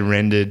like they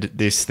rendered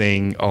this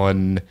thing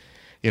on,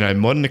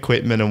 modern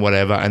equipment and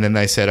whatever, and then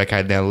they said,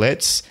 okay, now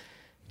let's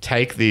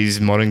take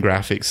these modern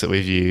graphics that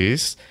we've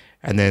used,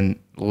 and then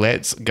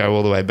let's go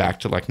all the way back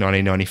to like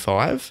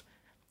 1995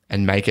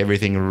 and make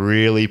everything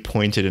really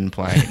pointed and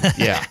plain.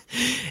 Yeah,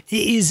 it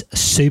is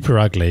super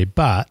ugly,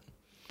 but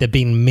there've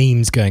been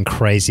memes going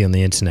crazy on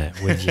the internet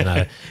with,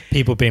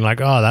 people being like,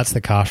 oh, that's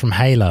the car from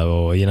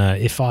Halo. Or,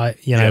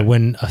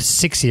 when a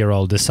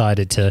 6-year-old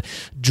decided to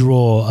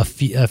draw a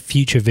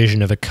future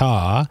vision of a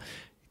car,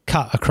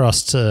 cut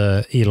across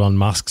to Elon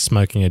Musk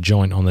smoking a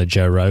joint on the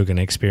Joe Rogan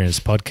Experience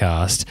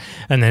podcast.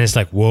 And then it's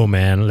like, whoa,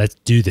 man, let's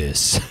do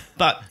this.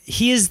 But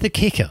here's the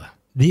kicker.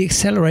 The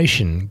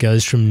acceleration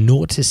goes from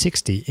 0 to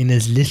 60 in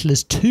as little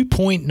as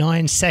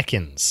 2.9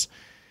 seconds.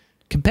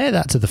 Compare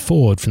that to the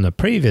Ford from the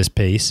previous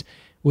piece,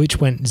 which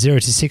went 0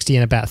 to 60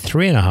 in about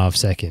 3.5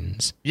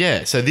 seconds.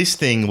 Yeah, so this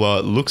thing, well,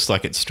 it looks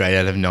like it's straight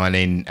out of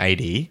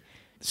 1980,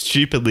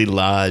 stupidly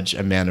large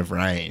amount of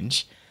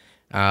range,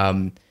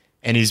 and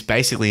is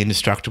basically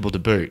indestructible to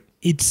boot.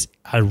 It's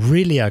a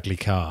really ugly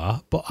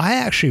car, but I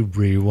actually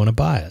really want to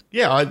buy it.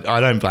 Yeah, I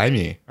don't blame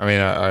you. I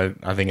mean,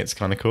 I think it's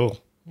kind of cool.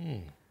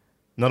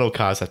 Not all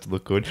cars have to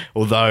look good,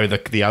 although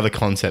the other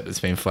concept that's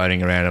been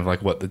floating around of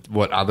like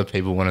what other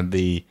people wanted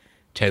the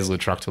Tesla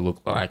truck to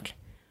look like,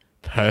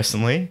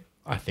 personally,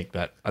 I think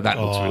that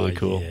looks really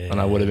cool, and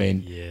I would have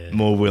been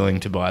more willing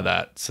to buy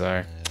that.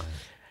 So,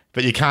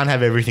 but you can't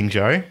have everything,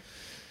 Joe.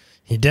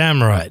 You're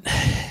damn right.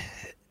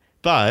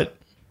 But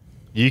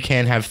you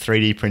can have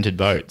 3D printed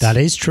boats. That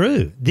is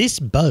true. This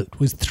boat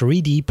was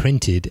 3D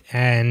printed,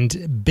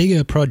 and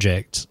bigger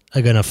projects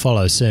are going to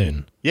follow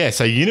soon. Yeah.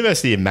 So,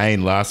 University of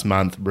Maine last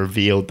month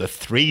revealed the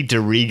 3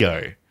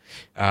 Dirigo.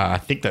 I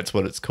think that's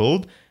what it's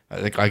called.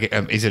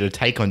 Is it a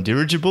take on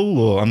dirigible,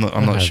 or I'm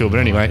not sure. But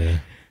anyway.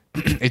 Idea.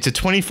 It's a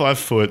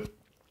 25-foot,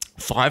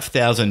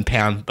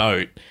 5,000-pound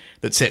boat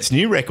that sets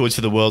new records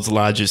for the world's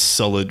largest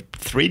solid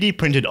 3D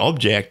printed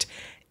object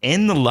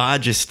and the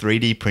largest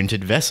 3D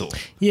printed vessel.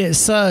 Yeah,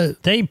 so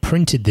they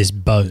printed this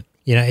boat.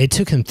 You know, it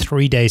took them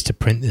 3 days to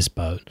print this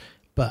boat,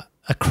 but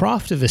a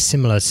craft of a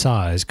similar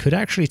size could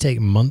actually take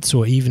months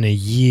or even a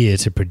year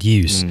to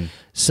produce.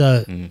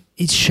 So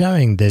it's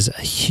showing there's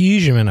a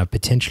huge amount of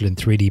potential in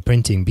 3D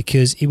printing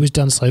because it was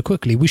done so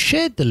quickly. We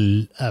shared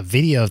the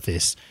video of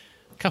this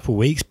a couple of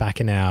weeks back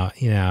in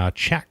our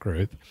chat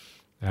group,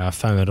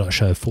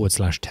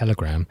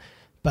 FOMO.show/Telegram.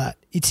 But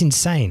it's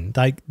insane.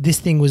 Like, this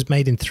thing was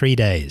made in 3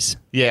 days.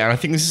 Yeah, and I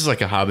think this is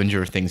like a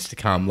harbinger of things to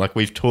come. Like,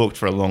 we've talked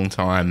for a long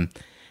time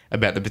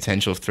about the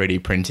potential of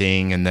 3D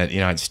printing and that, you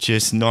know, it's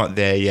just not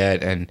there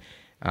yet. And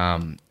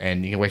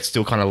you know, we're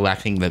still kind of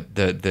lacking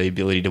the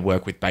ability to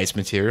work with base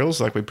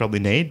materials like we probably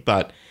need.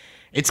 But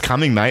it's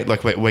coming, mate.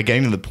 Like, we're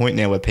getting to the point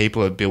now where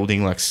people are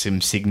building like some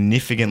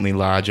significantly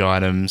large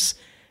items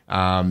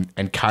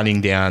and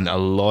cutting down a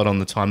lot on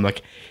the time.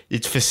 Like,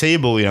 it's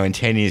foreseeable, you know, in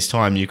 10 years'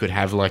 time, you could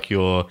have like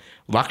your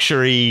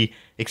luxury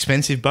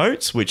expensive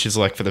boats, which is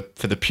like for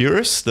the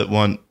purists that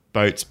want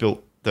boats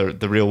built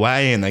the real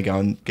way, and they go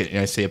and get, you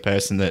know, see a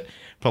person that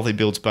probably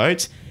builds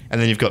boats.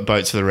 And then you've got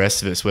boats for the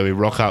rest of us, where we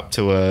rock up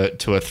to a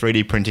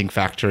 3D printing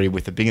factory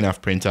with a big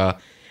enough printer.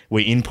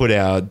 We input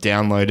our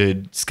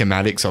downloaded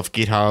schematics off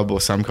GitHub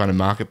or some kind of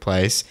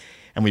marketplace,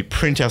 and we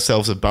print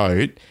ourselves a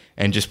boat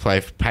and just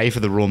pay for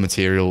the raw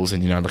materials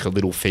and, you know, like a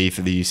little fee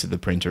for the use of the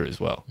printer as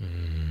well.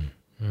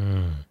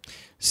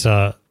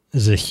 So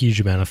there's a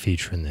huge amount of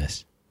future in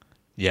this.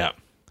 Yeah.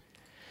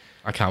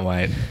 I can't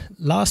wait.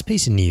 Last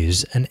piece of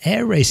news, an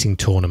air racing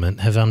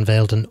tournament have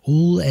unveiled an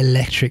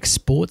all-electric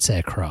sports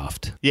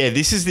aircraft. Yeah,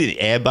 this is the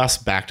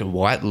Airbus-backed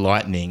White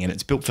Lightning, and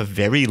it's built for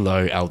very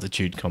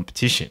low-altitude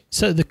competition.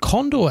 So the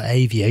Condor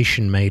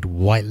Aviation-made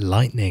White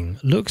Lightning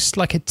looks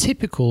like a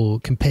typical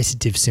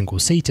competitive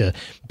single-seater,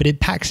 but it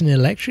packs an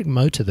electric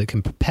motor that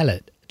can propel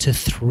it to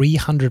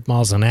 300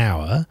 miles an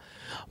hour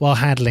while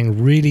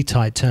handling really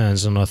tight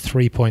turns on a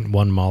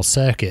 3.1-mile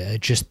circuit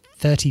at just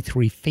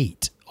 33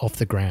 feet off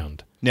the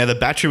ground. Now, the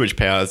battery which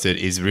powers it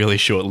is really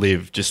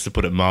short-lived, just to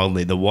put it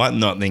mildly. The White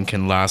Lightning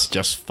can last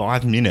just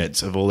 5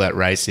 minutes of all that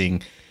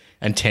racing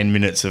and 10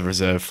 minutes of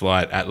reserve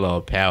flight at lower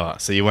power.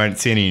 So you won't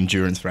see any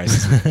endurance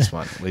races with this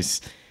one, at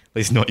least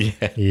not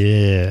yet.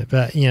 Yeah,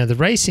 but, you know, the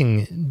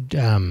racing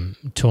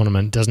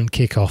tournament doesn't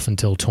kick off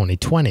until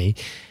 2020,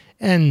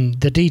 and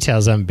the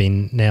details haven't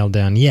been nailed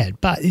down yet.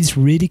 But it's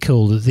really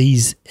cool that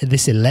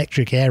this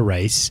electric air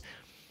race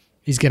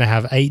is going to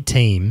have 8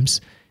 teams,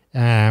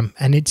 and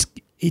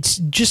it's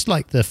just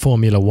like the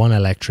Formula One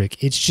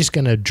electric. It's just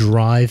going to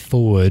drive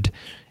forward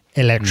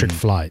electric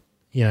flight.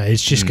 You know,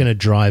 it's just going to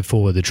drive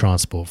forward the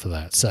transport for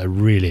that. So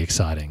really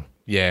exciting.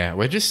 Yeah,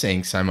 we're just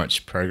seeing so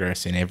much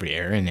progress in every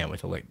area now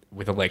with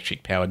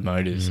electric powered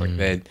motors. Like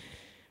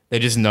they're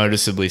just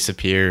noticeably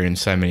superior in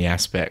so many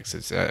aspects.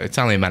 It's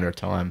only a matter of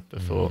time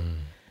before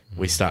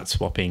we start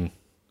swapping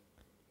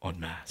en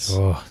masse.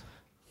 Oh,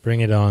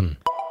 bring it on.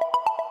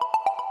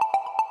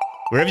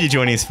 Wherever you're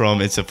joining us from,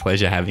 it's a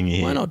pleasure having you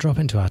here. Why not drop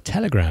into our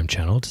Telegram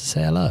channel to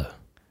say hello?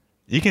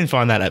 You can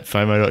find that at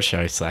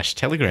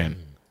FOMO.show/Telegram.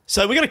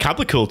 So we got a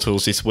couple of cool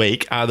tools this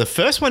week. The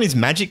first one is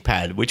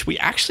Magicpad, which we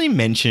actually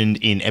mentioned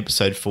in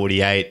episode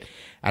 48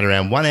 at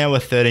around 1 hour,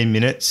 13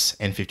 minutes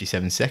and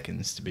 57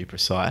 seconds to be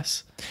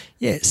precise.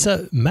 Yeah,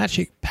 so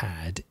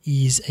Magicpad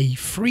is a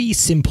free,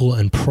 simple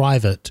and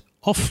private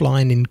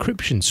offline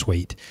encryption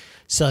suite.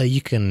 So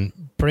you can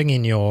bring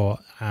in your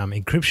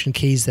encryption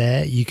keys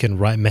there. You can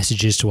write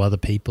messages to other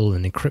people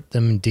and encrypt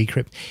them and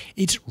decrypt.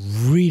 It's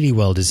really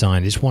well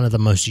designed. It's one of the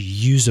most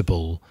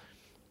usable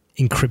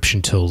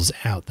encryption tools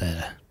out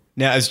there.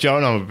 Now, as Joe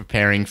and I were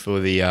preparing for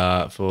the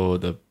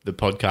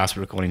podcast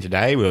we're recording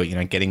today, we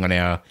were getting on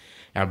our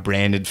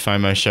branded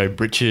FOMO show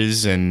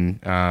britches, and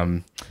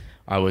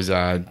I was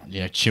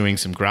chewing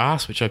some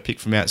grass which I picked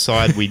from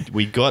outside.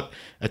 We got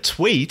a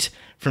tweet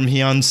from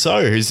Hyun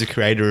So, who's the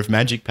creator of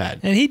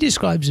Magicpad. And he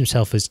describes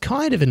himself as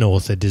kind of an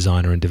author,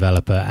 designer and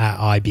developer at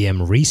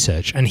IBM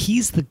Research, and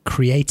he's the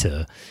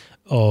creator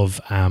of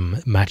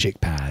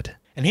Magicpad.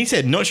 And he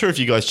said, not sure if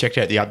you guys checked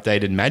out the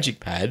updated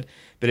Magicpad,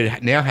 but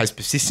it now has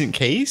persistent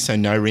keys, so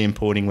no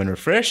re-importing when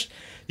refreshed.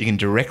 You can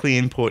directly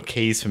import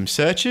keys from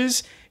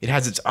searches. It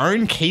has its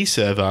own key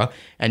server,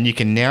 and you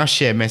can now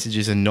share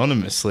messages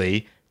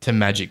anonymously to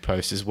Magic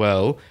Post as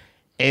well,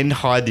 and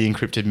hide the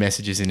encrypted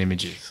messages and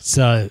images.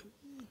 So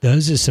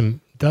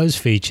those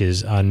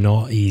features are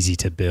not easy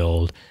to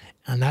build,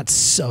 and that's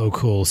so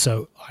cool.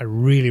 So I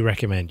really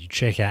recommend you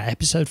check out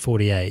episode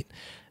 48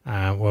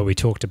 where we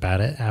talked about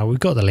it. We've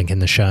got the link in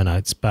the show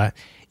notes, but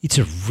it's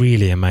a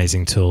really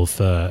amazing tool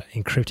for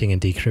encrypting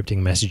and decrypting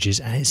messages,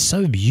 and it's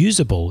so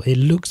usable. It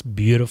looks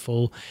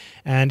beautiful,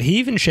 and he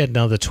even shared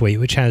another tweet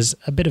which has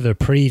a bit of a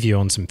preview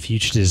on some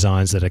future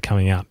designs that are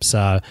coming up.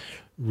 So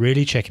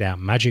really check it out.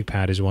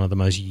 Magicpad is one of the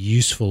most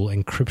useful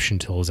encryption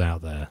tools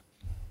out there.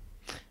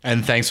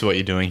 And thanks for what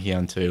you're doing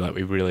here too. Like,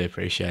 we really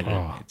appreciate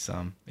it.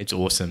 It's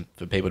awesome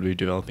for people to be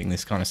developing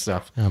this kind of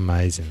stuff.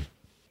 Amazing.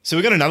 So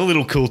we've got another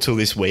little cool tool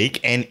this week,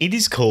 and it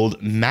is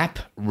called Map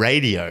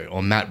Radio,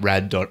 or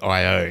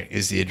maprad.io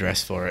is the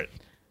address for it.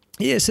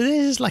 Yeah, so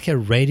this is like a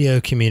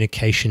radio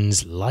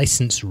communications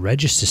license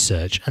register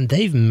search, and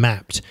they've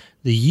mapped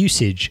the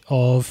usage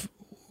of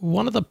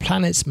one of the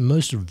planet's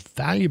most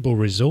valuable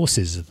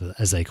resources,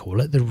 as they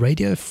call it, the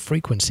radio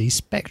frequency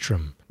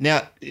spectrum.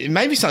 Now, it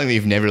may be something that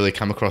you've never really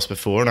come across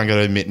before, and I got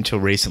to admit, until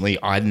recently,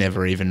 I'd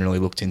never even really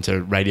looked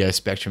into radio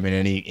spectrum in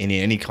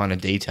any kind of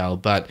detail,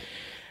 but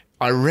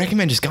I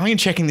recommend just going and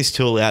checking this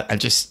tool out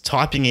and just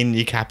typing in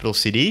your capital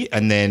city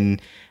and then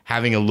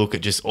having a look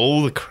at just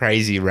all the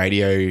crazy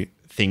radio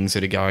things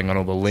that are going on,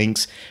 all the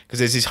links, because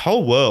there's this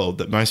whole world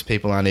that most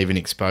people aren't even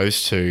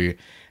exposed to,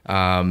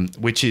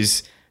 which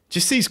is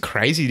just these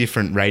crazy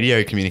different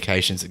radio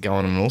communications that go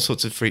on all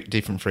sorts of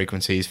different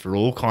frequencies for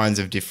all kinds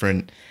of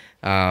different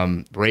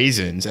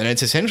reasons, and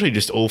it's essentially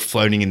just all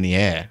floating in the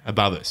air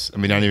above us,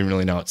 and we don't even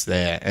really know it's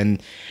there.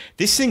 And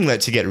this thing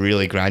lets you get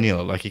really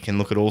granular. Like, you can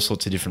look at all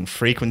sorts of different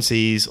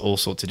frequencies, all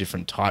sorts of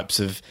different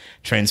types of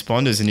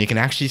transponders, and you can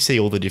actually see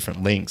all the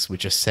different links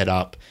which are set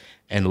up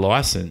and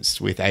licensed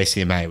with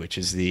ACMA, which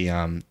is the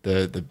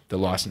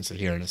licenser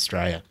here in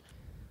Australia.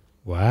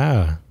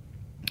 Wow.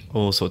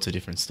 All sorts of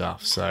different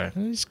stuff. So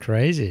that's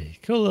crazy.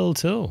 Cool little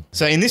tool.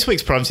 So in this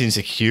week's privacy and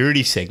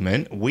security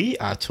segment, we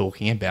are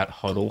talking about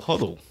HODL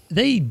HODL.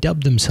 They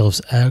dubbed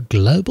themselves a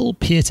global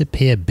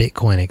peer-to-peer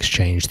Bitcoin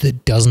exchange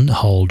that doesn't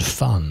hold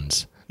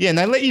funds. Yeah, and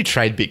they let you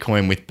trade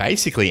Bitcoin with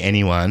basically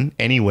anyone,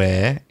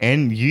 anywhere,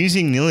 and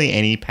using nearly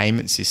any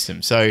payment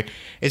system. So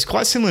it's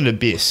quite similar to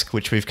BISC,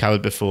 which we've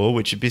covered before,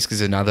 which BISC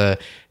is another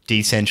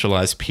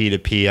decentralized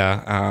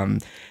peer-to-peer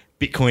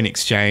Bitcoin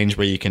exchange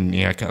where you can,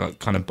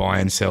 kind of buy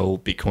and sell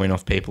Bitcoin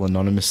off people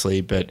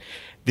anonymously. But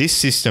this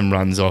system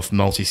runs off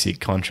multi-sig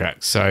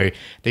contracts. So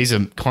these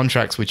are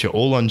contracts which are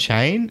all on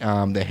chain.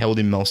 They're held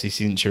in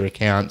multi-signature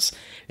accounts,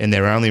 and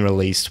they're only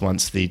released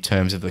once the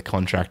terms of the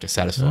contract are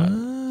satisfied.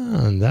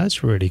 Ah,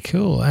 that's really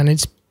cool. And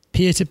it's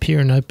peer-to-peer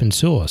and open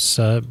source.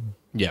 So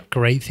yeah,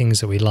 great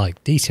things that we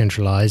like.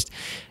 Decentralized,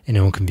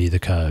 anyone can view the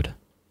code.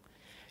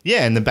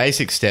 Yeah, and the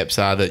basic steps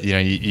are that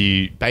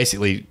you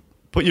basically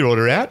put your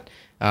order out.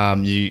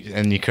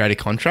 You create a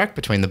contract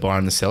between the buyer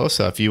and the seller.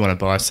 So if you want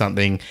to buy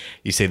something,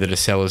 you see that a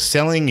seller's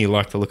selling, you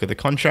like the look of the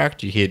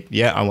contract, you hit,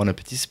 yeah, I want to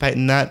participate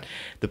in that.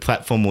 The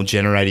platform will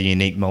generate a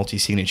unique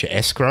multi-signature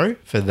escrow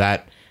for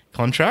that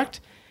contract.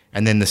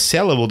 And then the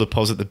seller will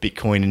deposit the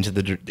Bitcoin into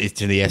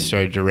the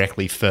escrow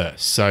directly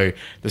first. So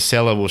the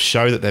seller will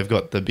show that they've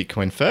got the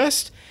Bitcoin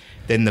first.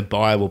 Then the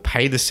buyer will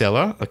pay the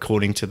seller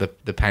according to the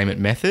payment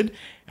method.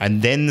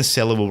 And then the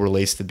seller will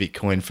release the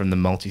Bitcoin from the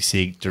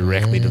multi-sig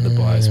directly to the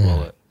buyer's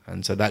wallet.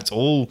 And so that's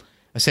all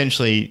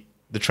essentially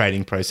the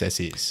trading process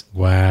is.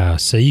 Wow.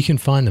 So you can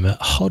find them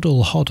at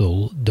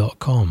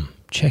hodlhodl.com.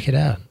 Check it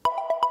out.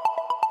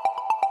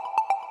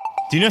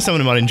 Do you know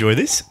someone who might enjoy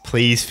this?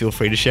 Please feel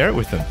free to share it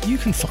with them. You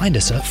can find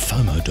us at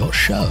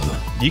FOMO.show.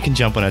 You can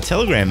jump on our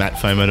Telegram at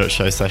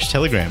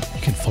FOMO.show/Telegram.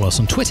 You can follow us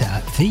on Twitter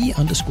at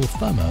 _FOMO_show.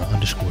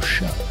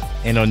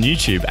 And on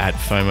YouTube at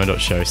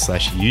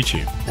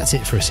FOMO.show/YouTube. That's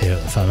it for us here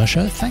at the FOMO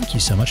Show. Thank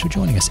you so much for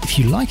joining us. If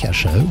you like our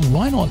show,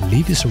 why not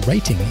leave us a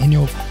rating in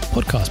your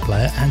podcast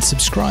player and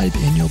subscribe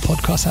in your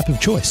podcast app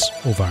of choice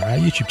or via our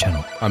YouTube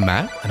channel. I'm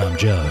Matt. And I'm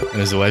Joe. And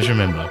as always,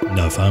 remember,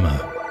 no FOMO.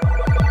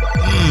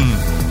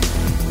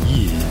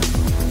 Yeah.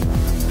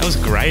 That was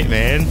great,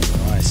 man.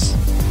 Nice.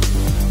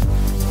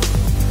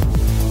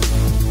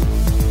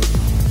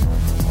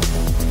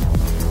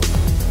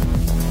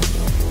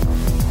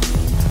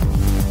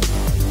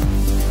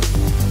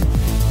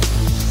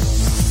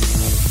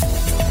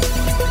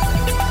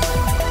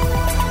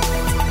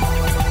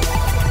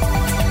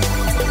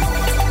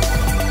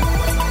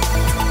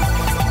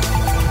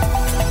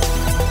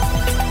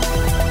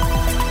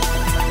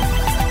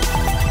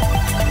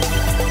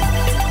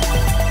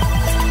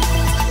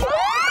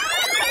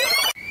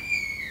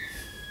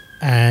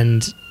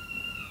 And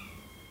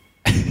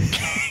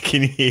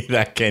can you hear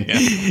that, Kenya?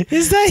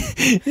 Is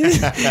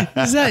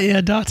that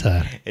your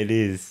daughter? It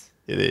is.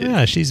 It is.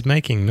 Yeah, she's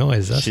making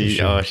noise. That's for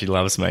sure. Oh, she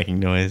loves making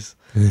noise.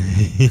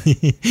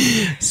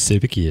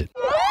 Super cute.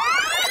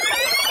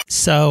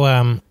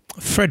 So,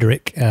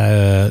 Frederick,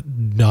 no,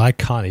 I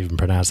can't even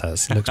pronounce that.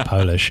 It looks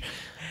Polish.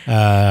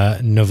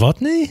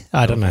 Nowotny?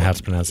 I don't know how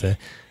to pronounce it.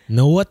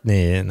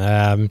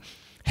 Nowotny,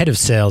 head of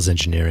sales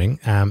engineering.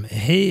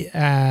 He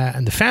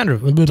and the founder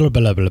of blah,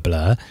 blah, blah,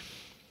 blah.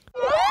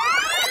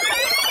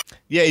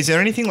 Yeah, is there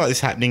anything like this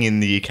happening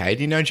in the UK?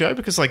 Do you know, Joe?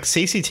 Because like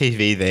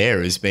CCTV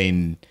there has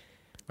been,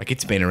 like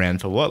it's been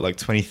around for what, like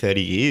 20,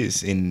 30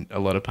 years in a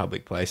lot of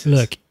public places.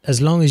 Look,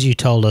 as long as you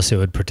told us it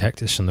would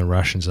protect us from the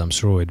Russians, I'm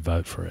sure we'd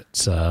vote for it.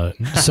 So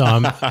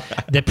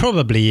there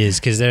probably is,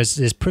 because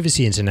there's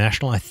Privacy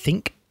International, I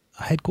think,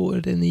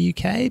 headquartered in the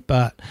UK.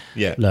 But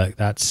yeah, look,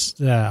 that's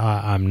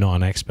I'm not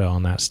an expert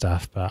on that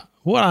stuff. But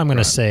what I'm going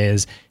to say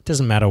is, it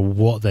doesn't matter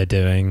what they're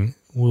doing,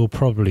 we'll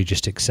probably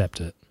just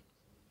accept it.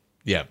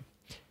 Yeah.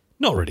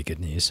 Not really good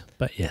news,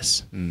 but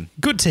yes.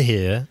 Good to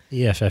hear.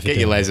 The EFF. Get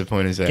your laser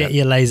pointers out. Get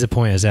your laser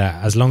pointers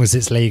out, as long as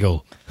it's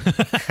legal.